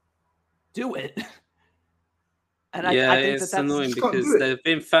do it. And I think it's that's annoying because there have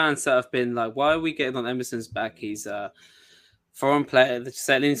been fans that have been like, why are we getting on Emerson's back? He's a foreign player that's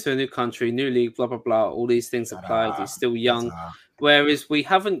settling into a new country, new league, blah, blah, blah. All these things apply. He's still young. Whereas we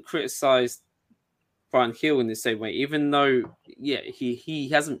haven't criticised Brian Hill in the same way, even though, he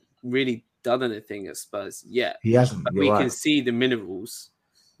hasn't really done anything at Spurs yet. He hasn't. But we can see the minerals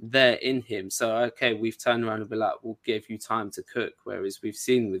there in him. So, okay, we've turned around and been like, we'll give you time to cook. Whereas we've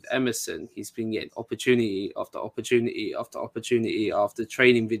seen with Emerson, he's been getting opportunity after opportunity after opportunity after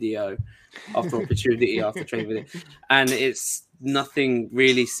training video after opportunity after training video. And it's nothing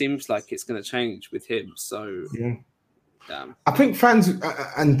really seems like it's going to change with him. So Damn. I think fans,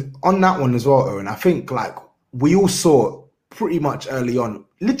 and on that one as well, Owen, I think like we all saw pretty much early on,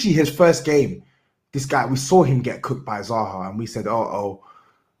 literally his first game, this guy, we saw him get cooked by Zaha and we said,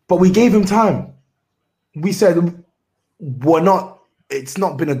 but we gave him time. We said, it's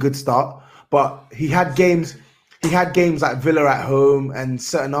not been a good start, but he had games like Villa at home and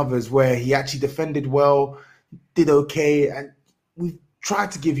certain others where he actually defended well, did okay, and we've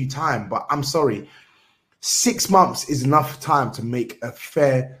tried to give you time, but I'm sorry. 6 months is enough time to make a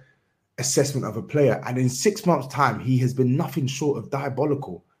fair assessment of a player. And in 6 months' time, he has been nothing short of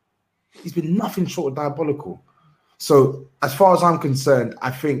diabolical. He's been nothing short of diabolical. So as far as I'm concerned,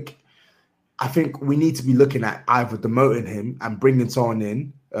 I think we need to be looking at either demoting him and bringing someone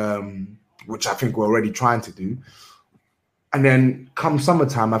in, which I think we're already trying to do. And then come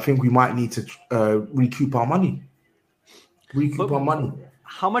summertime, I think we might need to recoup our money.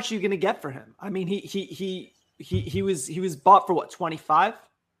 How much are you going to get for him? I mean, he was bought for what, 25?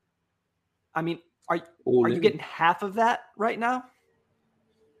 I mean, are you getting half of that right now?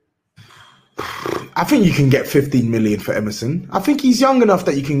 I think you can get 15 million for Emerson. I think he's young enough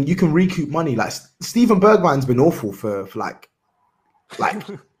that you can recoup money. Like Steven Bergwijn's been awful for like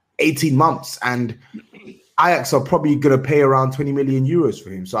 18 months, and Ajax are probably going to pay around 20 million euros for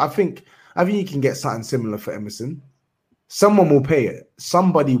him. So I think you can get something similar for Emerson. Someone will pay it.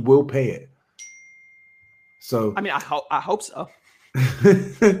 Somebody will pay it. So I mean, I hope so.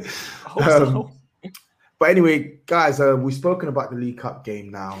 I hope so. But anyway, guys, we've spoken about the League Cup game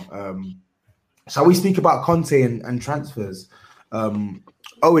now. Shall we speak about Conte and transfers?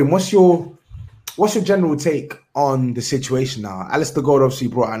 Owen, what's your general take on the situation now? Alistair Gold obviously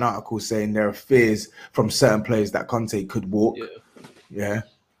brought an article saying there are fears from certain players that Conte could walk. Yeah.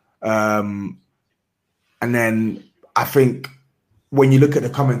 And then I think when you look at the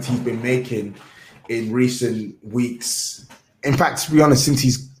comments he's been making in recent weeks, in fact, to be honest, since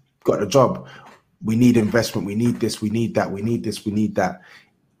he's got the job, we need investment, we need this, we need that, we need this, we need that.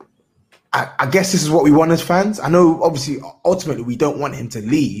 I guess this is what we want as fans. I know, obviously, ultimately, we don't want him to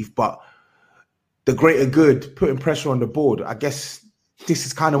leave, but the greater good, putting pressure on the board, I guess this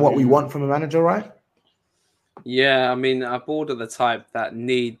is kind of what we want from a manager, right? Yeah, I mean, our board are the type that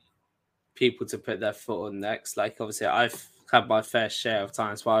need people to put their foot on necks. Like, obviously, I've had my fair share of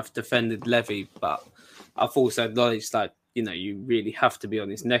times where I've defended Levy, but I've also acknowledged that, you know, you really have to be on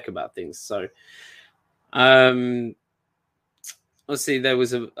his neck about things. So, obviously, there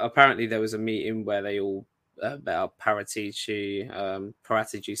was a meeting where they all about Paratici,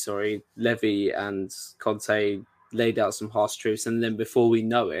 Levy and Conte laid out some harsh truths, and then before we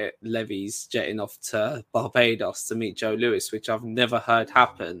know it, Levy's jetting off to Barbados to meet Joe Lewis, which I've never heard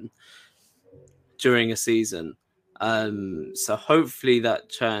happen during a season. So hopefully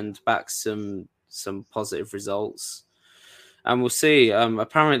that turned back some positive results, and we'll see.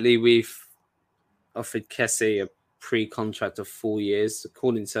 Apparently, we've offered Kessie a pre-contract of 4 years,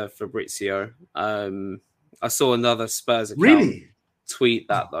 according to Fabrizio. I saw another Spurs account tweet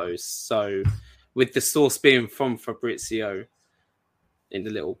that though. So with the source being from Fabrizio in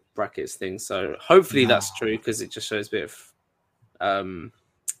the little brackets thing. So hopefully that's true, because it just shows a bit of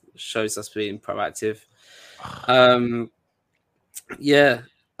shows us being proactive. I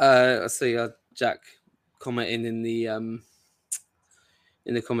see Jack commenting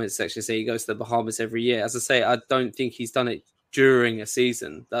in the comments section, say he goes to the Bahamas every year. As I say, I don't think he's done it during a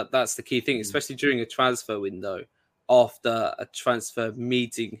season. That's the key thing, especially during a transfer window after a transfer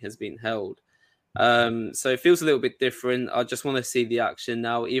meeting has been held. So it feels a little bit different. I just want to see the action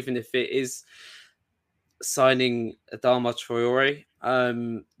now, even if it is signing Adama Traore.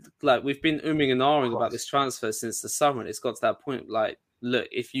 Like, we've been umming and ahhing about this transfer since the summer, and it's got to that point. Like, look,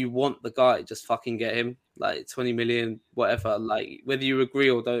 if you want the guy, just fucking get him. Like 20 million, whatever. Like, whether you agree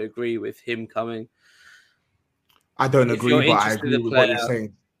or don't agree with him coming. I don't agree, but I agree with what you're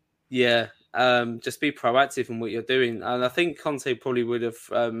saying. Yeah, just be proactive in what you're doing. And I think Conte probably would have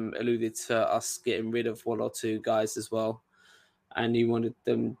alluded to us getting rid of one or two guys as well. And he wanted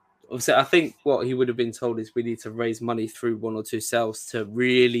them. Obviously, I think what he would have been told is we need to raise money through one or two sales to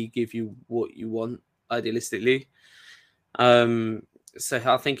really give you what you want, idealistically. So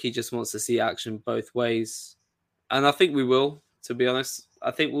I think he just wants to see action both ways. And I think we will, to be honest.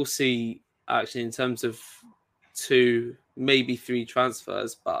 I think we'll see action in terms of 2, maybe 3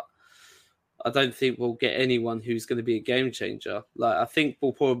 transfers, but I don't think we'll get anyone who's going to be a game changer. Like, I think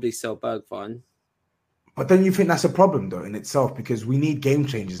we'll probably sell Bergwijn. But then you think that's a problem, though, in itself, because we need game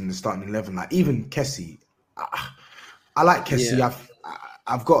changers in the starting 11. Like, even Kessie. I like Kessie. Yeah.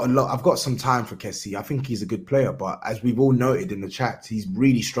 I've got some time for Kessie. I think he's a good player, but as we've all noted in the chat, he's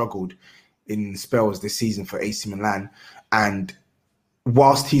really struggled in spells this season for AC Milan. And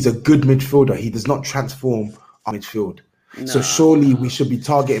whilst he's a good midfielder, he does not transform our midfield. No. So surely we should be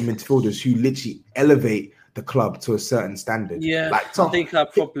targeting midfielders who literally elevate the club to a certain standard. Yeah, I think our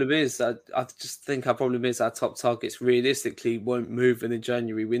problem is our top targets realistically won't move in the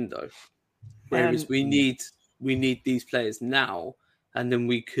January window. Whereas we need these players now, and then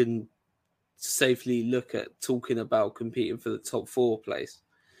we can safely look at talking about competing for the top 4 place.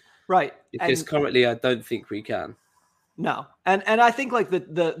 Right. Because currently I don't think we can. No. And I think like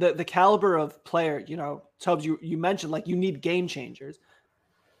the caliber of player, Tubbs, you mentioned like you need game changers.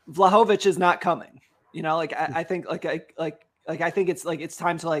 Vlahovic is not coming. I think I think it's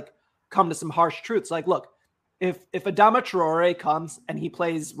time to like come to some harsh truths. Like, look, if Adama Traore comes and he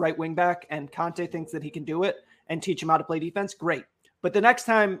plays right wing back and Conte thinks that he can do it and teach him how to play defense, great. But the next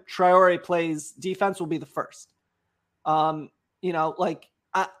time Traore plays defense will be the first. I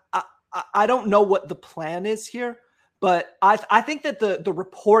don't know what the plan is here, but I think that the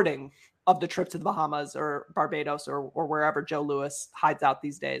reporting of the trip to the Bahamas or Barbados or wherever Joe Louis hides out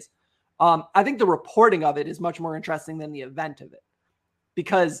these days, I think the reporting of it is much more interesting than the event of it,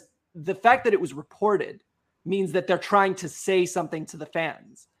 because the fact that it was reported means that they're trying to say something to the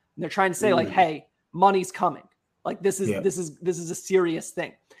fans. And they're trying to say like, hey, money's coming. Like this is a serious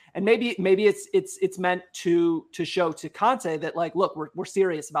thing. And maybe it's meant to show to Conte that like, look, we're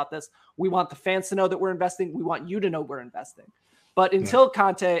serious about this. We want the fans to know that we're investing. We want you to know we're investing. But until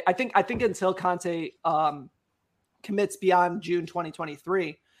Conte, I think until Conte commits beyond June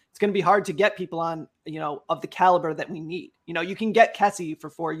 2023, it's going to be hard to get people on, of the caliber that we need. You can get Kessie for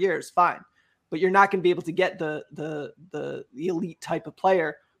 4 years, fine, but you're not going to be able to get the elite type of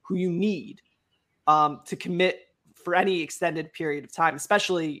player who you need to commit for any extended period of time,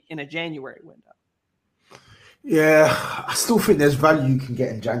 especially in a January window. Yeah, I still think there's value you can get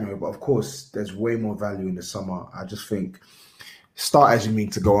in January, but of course there's way more value in the summer. I just think start as you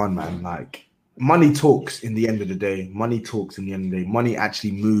mean to go on, man. Like money talks in the end of the day. Money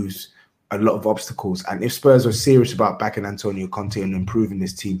actually moves a lot of obstacles. And if Spurs are serious about backing Antonio Conte and improving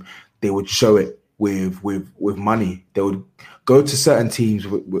this team, they would show it with money. They would go to certain teams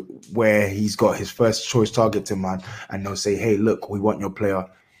where he's got his first choice targets in mind, and they'll say, hey, look, we want your player.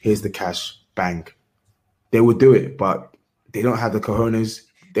 Here's the cash. Bang. They would do it, but they don't have the cojones.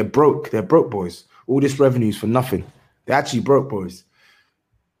 They're broke. They're broke boys. All this revenue's for nothing. They're actually broke boys.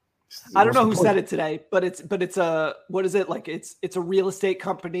 I don't know who said it today, but it's a, what is it? Like it's a real estate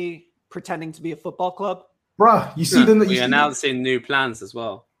company pretending to be a football club. Bruh, you see them. We're announcing new plans as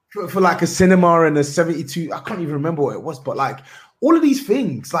well. For like a cinema and a 72, I can't even remember what it was, but like all of these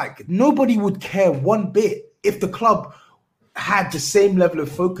things, like nobody would care one bit if the club had the same level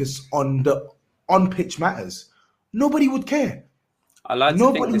of focus on the on-pitch matters. Nobody would care. I like to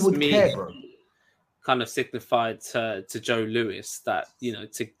nobody think would care, bro. Kind of signified to Joe Louis that,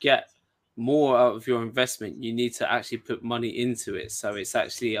 to get more out of your investment, you need to actually put money into it. So it's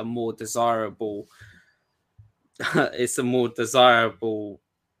actually a more desirable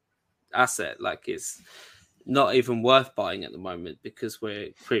asset. Like it's not even worth buying at the moment because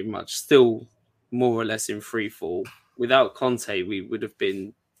we're pretty much still more or less in free fall. Without Conte, we would have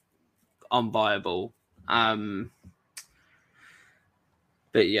been unbuyable.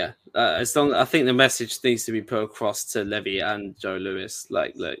 But yeah, I think the message needs to be put across to Levy and Joe Louis.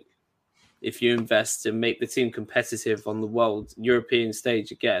 Like, look, if you invest and make the team competitive on the world European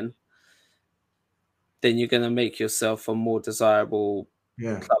stage again, then you're going to make yourself a more desirable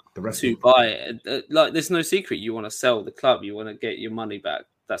club to buy it. Like, there's no secret. You want to sell the club. You want to get your money back.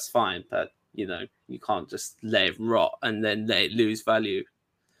 That's fine. But, you can't just let it rot and then let it lose value.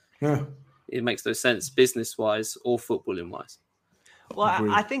 Yeah. It makes no sense business-wise or footballing-wise. Well,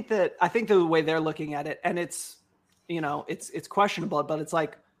 I think the way they're looking at it, and it's questionable, but it's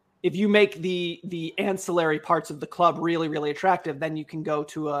like if you make the ancillary parts of the club really, really attractive, then you can go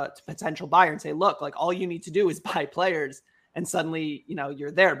to a potential buyer and say, look, like all you need to do is buy players, and suddenly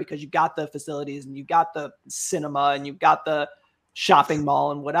you're there because you got the facilities and you got the cinema and you've got the shopping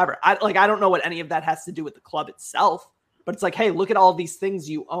mall and whatever. I don't know what any of that has to do with the club itself, but it's like, hey, look at all these things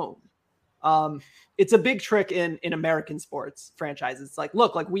you own. It's a big trick in American sports franchises. It's like,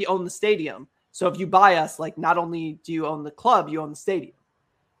 look, like we own the stadium. So if you buy us, like not only do you own the club, you own the stadium.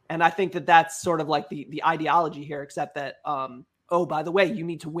 And I think that that's sort of like the ideology here, except that, by the way, you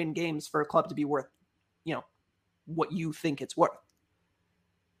need to win games for a club to be worth, what you think it's worth.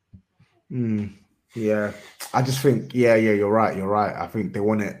 Yeah. I just think, you're right. I think they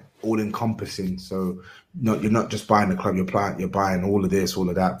want it all encompassing. So you're not just buying the club, you're buying all of this, all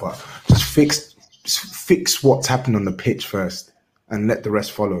of that, but just fix what's happened on the pitch first and let the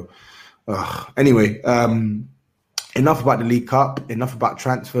rest follow. Anyway, enough about the League Cup, enough about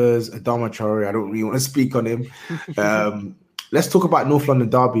transfers. Adama Traore, I don't really want to speak on him. Let's talk about North London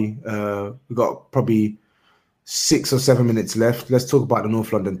Derby. We've got probably 6 or 7 minutes left. Let's talk about the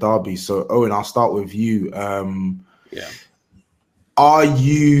North London Derby. So, Owen, I'll start with you. Are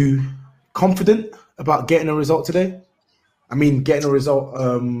you confident about getting a result today? I mean, getting a result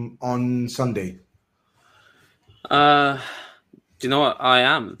on Sunday. Do you know what? I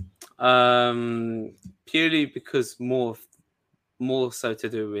am. Purely because more so to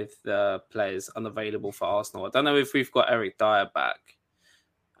do with players unavailable for Arsenal. I don't know if we've got Eric Dyer back,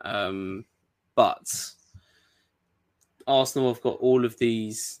 but Arsenal have got all of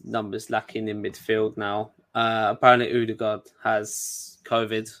these numbers lacking in midfield now. Apparently, Odegaard has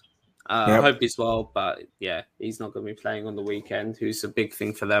COVID. I hope he's well, but yeah, he's not going to be playing on the weekend, who's a big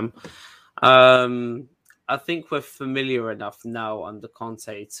thing for them. I think we're familiar enough now under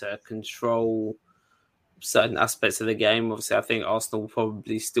Conte to control certain aspects of the game. Obviously, I think Arsenal will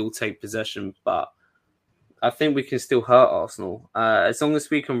probably still take possession, but I think we can still hurt Arsenal. As long as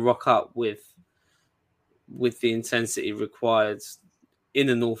we can rock up with the intensity required in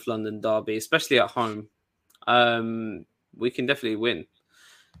a North London derby, especially at home, we can definitely win.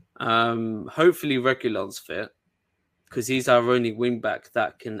 Hopefully Reguilon's fit, because he's our only wing-back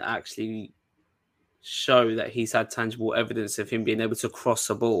that can actually show that he's had tangible evidence of him being able to cross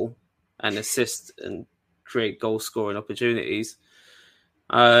a ball and assist and create goal-scoring opportunities.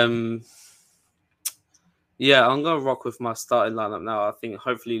 I'm going to rock with my starting lineup now. I think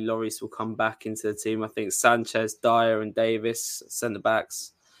hopefully Lloris will come back into the team. I think Sanchez, Dyer and Davis,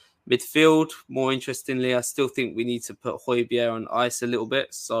 centre-backs. Midfield, more interestingly, I still think we need to put Højbjerg on ice a little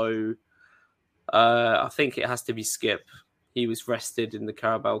bit. So I think it has to be Skip. He was rested in the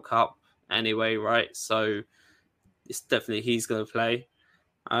Carabao Cup anyway, right? So it's definitely he's going to play.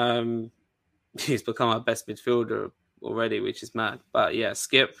 He's become our best midfielder already, which is mad. But yeah,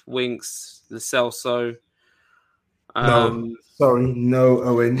 Skip, Winks, Lo Celso. No, Owen. No.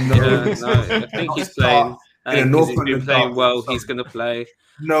 Yeah, no, I think he's playing. And he's been playing well. He's going to play.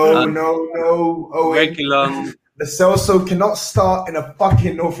 No, Owen. Reguilon. Lo Celso cannot start in a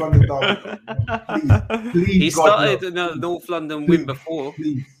fucking North London derby. Please, he God, started in a North London win before.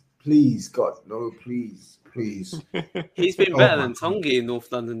 Please, God, no, please. He's been better than Tongi in North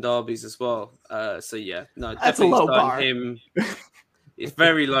London derbies as well. So yeah, no, that's a low bar. Him. It's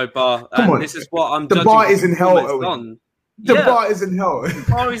very low bar. Come on. This is what I'm. The bar is in hell, Owen. The bar is in hell. The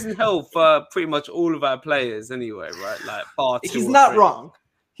bar is in hell for pretty much all of our players anyway, right? Like bar 2 He's not wrong.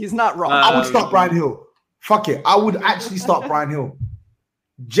 He's not wrong. I would start Bryan Hill. Fuck it. I would actually start Bryan Hill.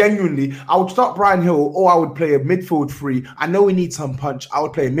 Genuinely, I would start Bryan Hill, or I would play a midfield three. I know we need some punch. I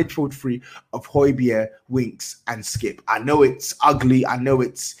would play a midfield three of Højbjerg, Winks, and Skip. I know it's ugly. I know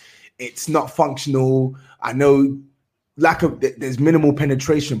it's not functional. I know there's minimal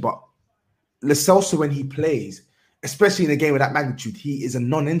penetration, but Lo Celso, when he plays, especially in a game of that magnitude, he is a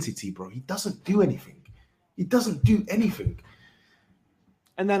non-entity, bro. He doesn't do anything.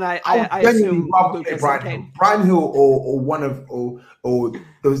 And then I assume Lucas Bryan Hill or one of the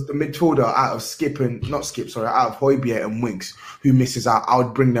midfielder out of out of Højbjerg and Winks who misses out. I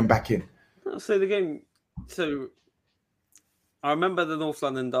would bring them back in. So the game. So I remember the North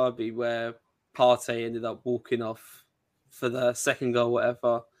London derby where Partey ended up walking off for the second goal,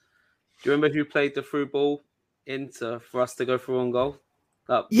 whatever. Do you remember who played the through ball for us to go through on goal?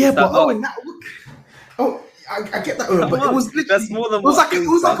 I get that, but it was literally, that's more than it was like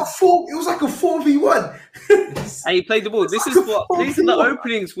a 4v1. And he played the ball. These are the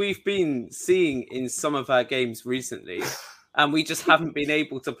openings we've been seeing in some of our games recently, and we just haven't been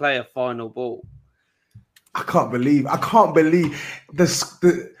able to play a final ball. I can't believe the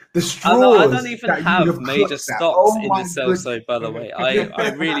straws. I don't even have major stocks in the Celso, by the way. I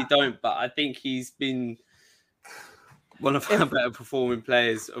really don't, but I think he's been one of our better performing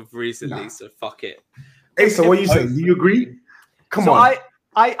players of recently, so fuck it. Hey, so what are you saying? Do you agree? Come on.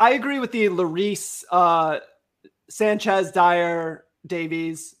 I agree with the Lloris, Sanchez, Dyer,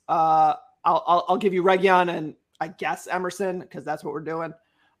 Davies. I'll give you Reguilon and I guess Emerson, because that's what we're doing.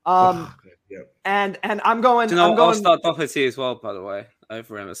 And I'm going. I'll start Doherty as well, by the way,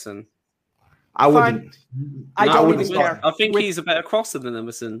 over Emerson. I wouldn't. I don't even care. I think he's a better crosser than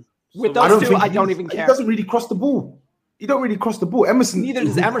Emerson. With those two, I don't even care. He doesn't really cross the ball. You don't really cross the ball. Emerson. Neither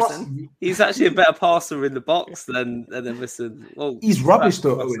does Emerson. He's actually a better passer in the box than Emerson. Well, he's rubbish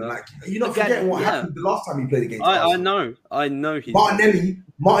though, Owen. Like, you're not forgetting what happened the last time he played against us. I know.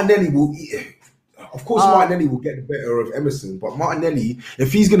 Martinelli will. Of course, Martinelli will get the better of Emerson, but Martinelli,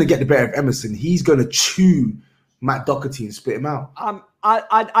 if he's going to get the better of Emerson, he's going to chew Matt Doherty and spit him out.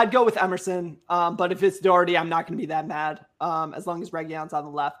 I'd go with Emerson, but if it's Doherty, I'm not going to be that mad. As long as Reguilon's on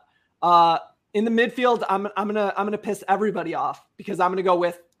the left. In the midfield, I'm gonna piss everybody off because I'm gonna go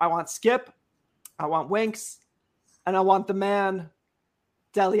with I want Skip, I want Winks, and I want the man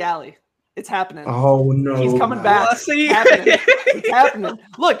Dele Alli. It's happening. Oh no, he's coming back. It's happening. It's happening.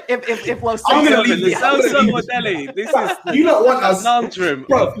 Look, if Lo Celso Dele, this is you don't want us conundrum.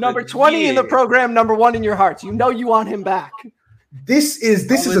 Number 20 in the program, number 1 in your hearts. You know you want him back. This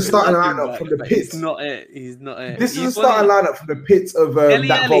is a starting lineup from the pits. He's not it. This is a starting lineup from the pits of Dele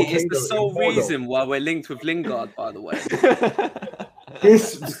that Alli volcano. is the sole reason why we're linked with Lingard, by the way.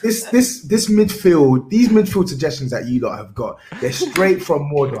 This midfield, these midfield suggestions that you lot have got, they're straight from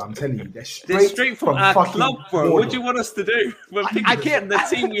Mordor. I'm telling you, they're straight from our fucking club, bro. Mordor. What do you want us to do? I can't. The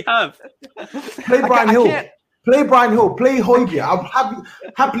team we have. Play Brian Hill. Play Brian Hill. Play Højbjerg. I'll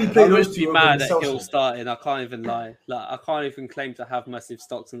happily play those two. I would be mad at Hill starting. I can't even lie. Like I can't even claim to have massive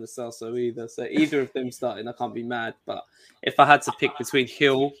stocks in the Celso either. So either of them starting, I can't be mad. But if I had to pick between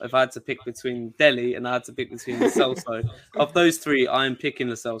Hill, if I had to pick between Dele, and I had to pick between the Celso, of those three, I am picking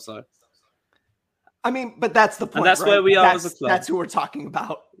the Celso. I mean, but that's the point. And that's where we are as a club. That's who we're talking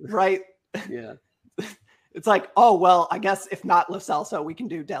about, right? Yeah. It's like, oh well, I guess if not Lo Celso, we can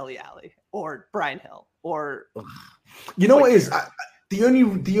do Dele Alli or Brian Hill. Or you know what is the only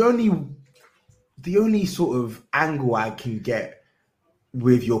sort of angle I can get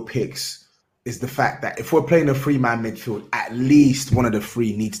with your picks is the fact that if we're playing a 3-man midfield, at least one of the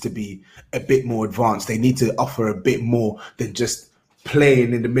three needs to be a bit more advanced. They need to offer a bit more than just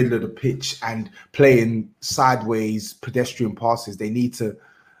playing in the middle of the pitch and playing sideways pedestrian passes. They need to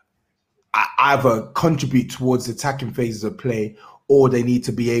either contribute towards attacking phases of play, or they need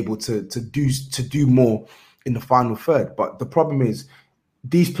to be able to do more in the final third. But the problem is,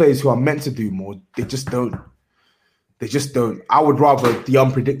 these players who are meant to do more, they just don't. They just don't. I would rather the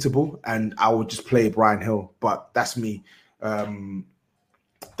unpredictable, and I would just play Brian Hill. But that's me.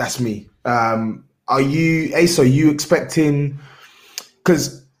 That's me. Are you, Ace? Are you expecting?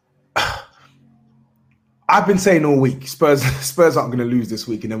 Because I've been saying all week, Spurs aren't going to lose this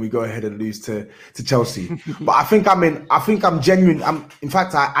week, and then we go ahead and lose to Chelsea. But I think I'm genuine. In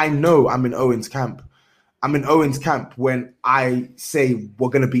fact, I know I'm in Owen's camp. I'm in Owen's camp when I say we're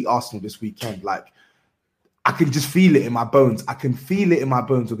going to beat Arsenal this weekend. Like, I can just feel it in my bones. We're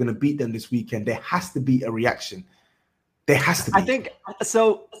going to beat them this weekend. There has to be a reaction. There has to be. I think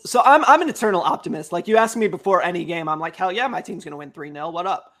so. So I'm an eternal optimist. Like, you asked me before any game, I'm like, hell yeah, my team's going to win 3-0. What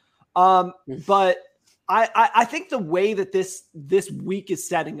up? But I think the way that this week is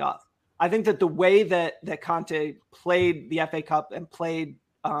setting up, I think that the way that Conte played the FA Cup and played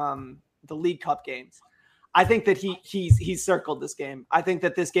the League Cup games, I think that he's circled this game. I think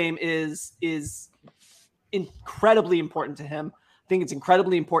that this game is incredibly important to him. I think it's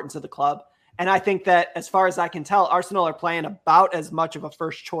incredibly important to the club. And I think that, as far as I can tell, Arsenal are playing about as much of a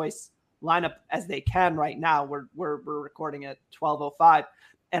first choice lineup as they can right now. We're recording at 12:05.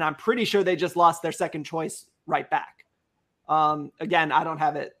 And I'm pretty sure they just lost their second choice right back. Again, I don't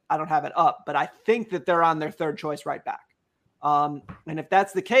have it up, but I think that they're on their third choice right back. And if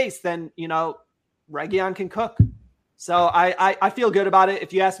that's the case, then Reguilon can cook. So I feel good about it.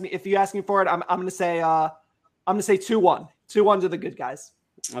 If you ask me for it, I'm gonna say 2-1. 2-1 to the good guys.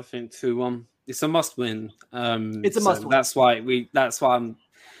 I think 2-1. It's a must win. It's a must win. That's why I'm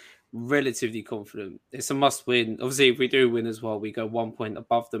relatively confident. It's a must win. Obviously, if we do win as well, we go 1 point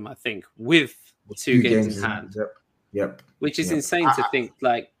above them, I think, with two games in hand. Yep. Which is insane to think,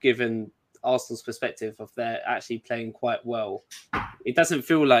 like, given Arsenal's perspective of they're actually playing quite well. It doesn't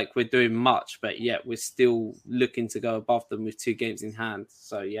feel like we're doing much, but yet we're still looking to go above them with 2 games in hand.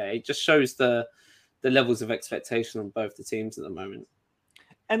 So yeah, it just shows the levels of expectation on both the teams at the moment.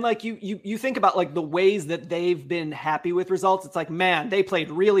 And like you think about like the ways that they've been happy with results. It's like, man, they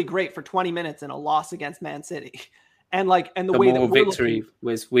played really great for 20 minutes in a loss against Man City. And the way that victory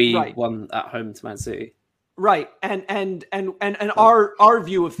was we won at home to Man City. Right. And our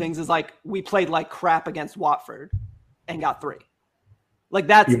view of things is like, we played like crap against Watford and got 3. Like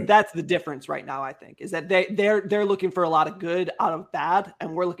that's the difference right now, I think, is that they're looking for a lot of good out of bad,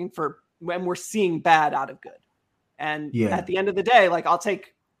 and we're seeing bad out of good. And at the end of the day, like, I'll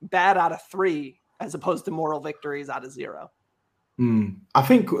take bad out of 3 as opposed to moral victories out of 0. I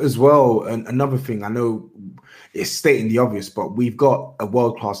think as well, another thing, I know it's stating the obvious, but we've got a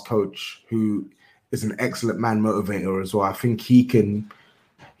world-class coach who is an excellent man motivator as well. I think he can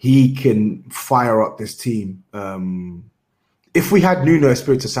fire up this team. If we had Nuno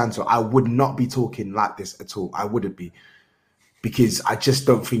Espirito Santo, I would not be talking like this at all. I wouldn't be. Because I just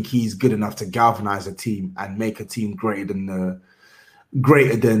don't think he's good enough to galvanize a team and make a team greater than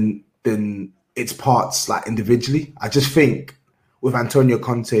greater than its parts, like individually. I just think with Antonio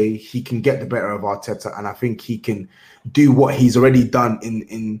Conte, he can get the better of Arteta, and I think he can do what he's already done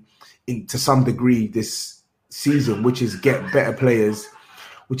in to some degree this season, which is get better players.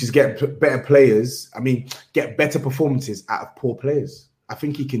 I mean, get better performances out of poor players. I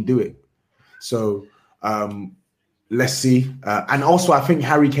think he can do it. So let's see. And also, I think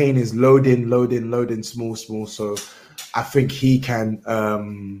Harry Kane is loading small. So I think he can.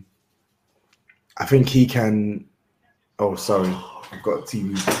 Oh, sorry, I've got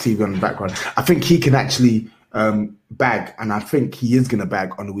TV on the background. I think he can actually bag, and I think he is going to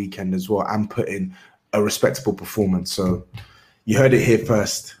bag on the weekend as well and put in a respectable performance. So you heard it here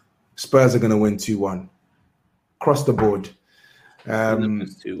first. Spurs are going to win 2-1 across the board.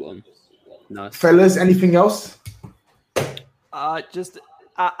 2-1. Nice. Fellas, anything else? I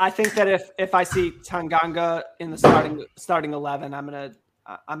think that if I see Tanganga in the starting 11,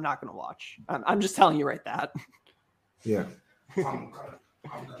 I'm not gonna watch. I'm just telling you right that. Yeah.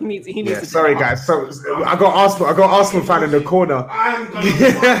 He needs. Yeah, sorry, guys. So I got Arsenal fan in the corner.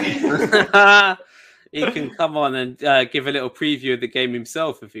 He can come on and give a little preview of the game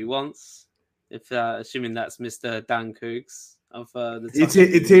himself if he wants. If assuming that's Mr. Dan Coogs of the. It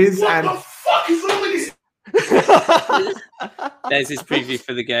is. What and the fuck is wrong with this? There's his preview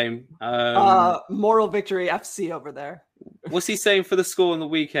for the game. Moral Victory FC over there. What's he saying for the score on the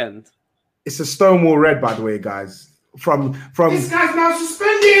weekend? It's a Stonewall red, by the way, guys. From This guy's now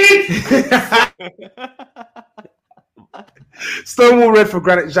suspended. Stonewall red for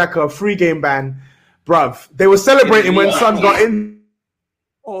Granit Xhaka, 3-game ban. Bruv, they were celebrating when Son got in.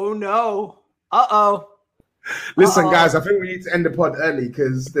 Oh no. Uh-oh. Listen, guys, I think we need to end the pod early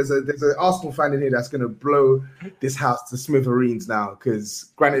because there's an Arsenal fan in here that's going to blow this house to smithereens now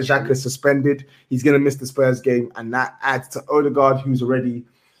because Granit Xhaka is suspended. He's going to miss the Spurs game, and that adds to Odegaard, who's already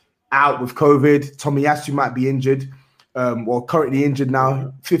out with COVID. Tomiyasu might be injured, currently injured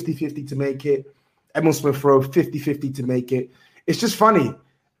now, 50-50 to make it. Emil Smith-Rowe, 50-50 to make it. It's just funny.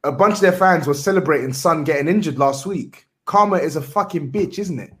 A bunch of their fans were celebrating Son getting injured last week. Karma is a fucking bitch,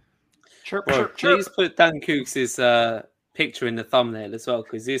 isn't it? Chirp, well, chirp, chirp. Please put Dan Cooks' picture in the thumbnail as well,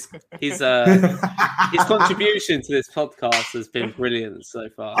 because his contribution to this podcast has been brilliant so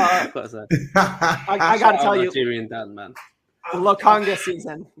far. I've got to say. I got to tell you, Nigerian Dan, man. Lokanga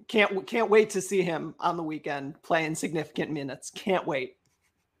season. Can't wait to see him on the weekend playing significant minutes. Can't wait.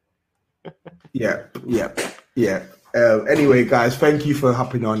 Yeah. Anyway, guys, thank you for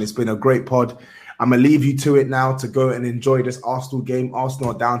hopping on. It's been a great pod. I'm going to leave you to it now to go and enjoy this Arsenal game.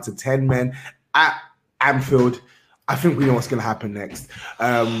 Arsenal are down to 10 men at Anfield. I think we know what's going to happen next.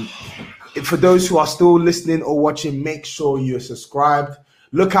 For those who are still listening or watching, make sure you're subscribed.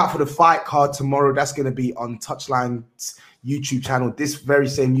 Look out for the fight card tomorrow. That's going to be on Touchline's YouTube channel. This very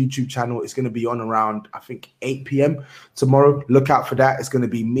same YouTube channel is going to be on around, I think, 8 p.m. tomorrow. Look out for that. It's going to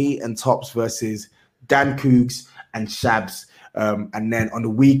be me and Tops versus Dan Coogs and Shabs. And then on the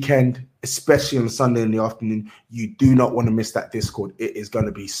weekend, especially on Sunday in the afternoon, you do not want to miss that Discord. It is going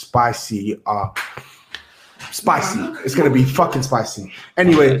to be spicy. Spicy. It's going to be fucking spicy.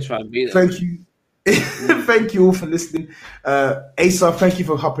 Anyway, thank you. Thank you all for listening. Asa, thank you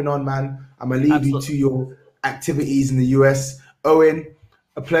for hopping on, man. I'm going to leave you to your activities in the US. Owen,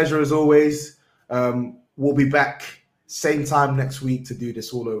 a pleasure as always. We'll be back same time next week to do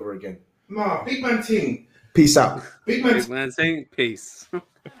this all over again. Nah, big man ting. Peace out. Big man ting. Peace. On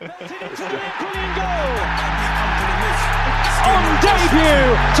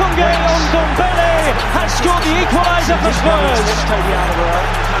debut, Tunge Ndombele has scored the equaliser for Spurs. Toby Alderweireld.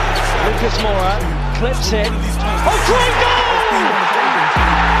 Lucas Moura clips it. Oh, great goal!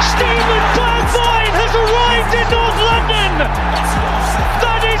 Stephen Bergwijn has arrived in North London.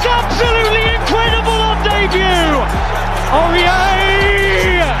 That is absolutely incredible on debut. Oh, yeah!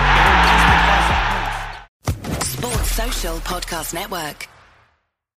 Sports Social Podcast Network.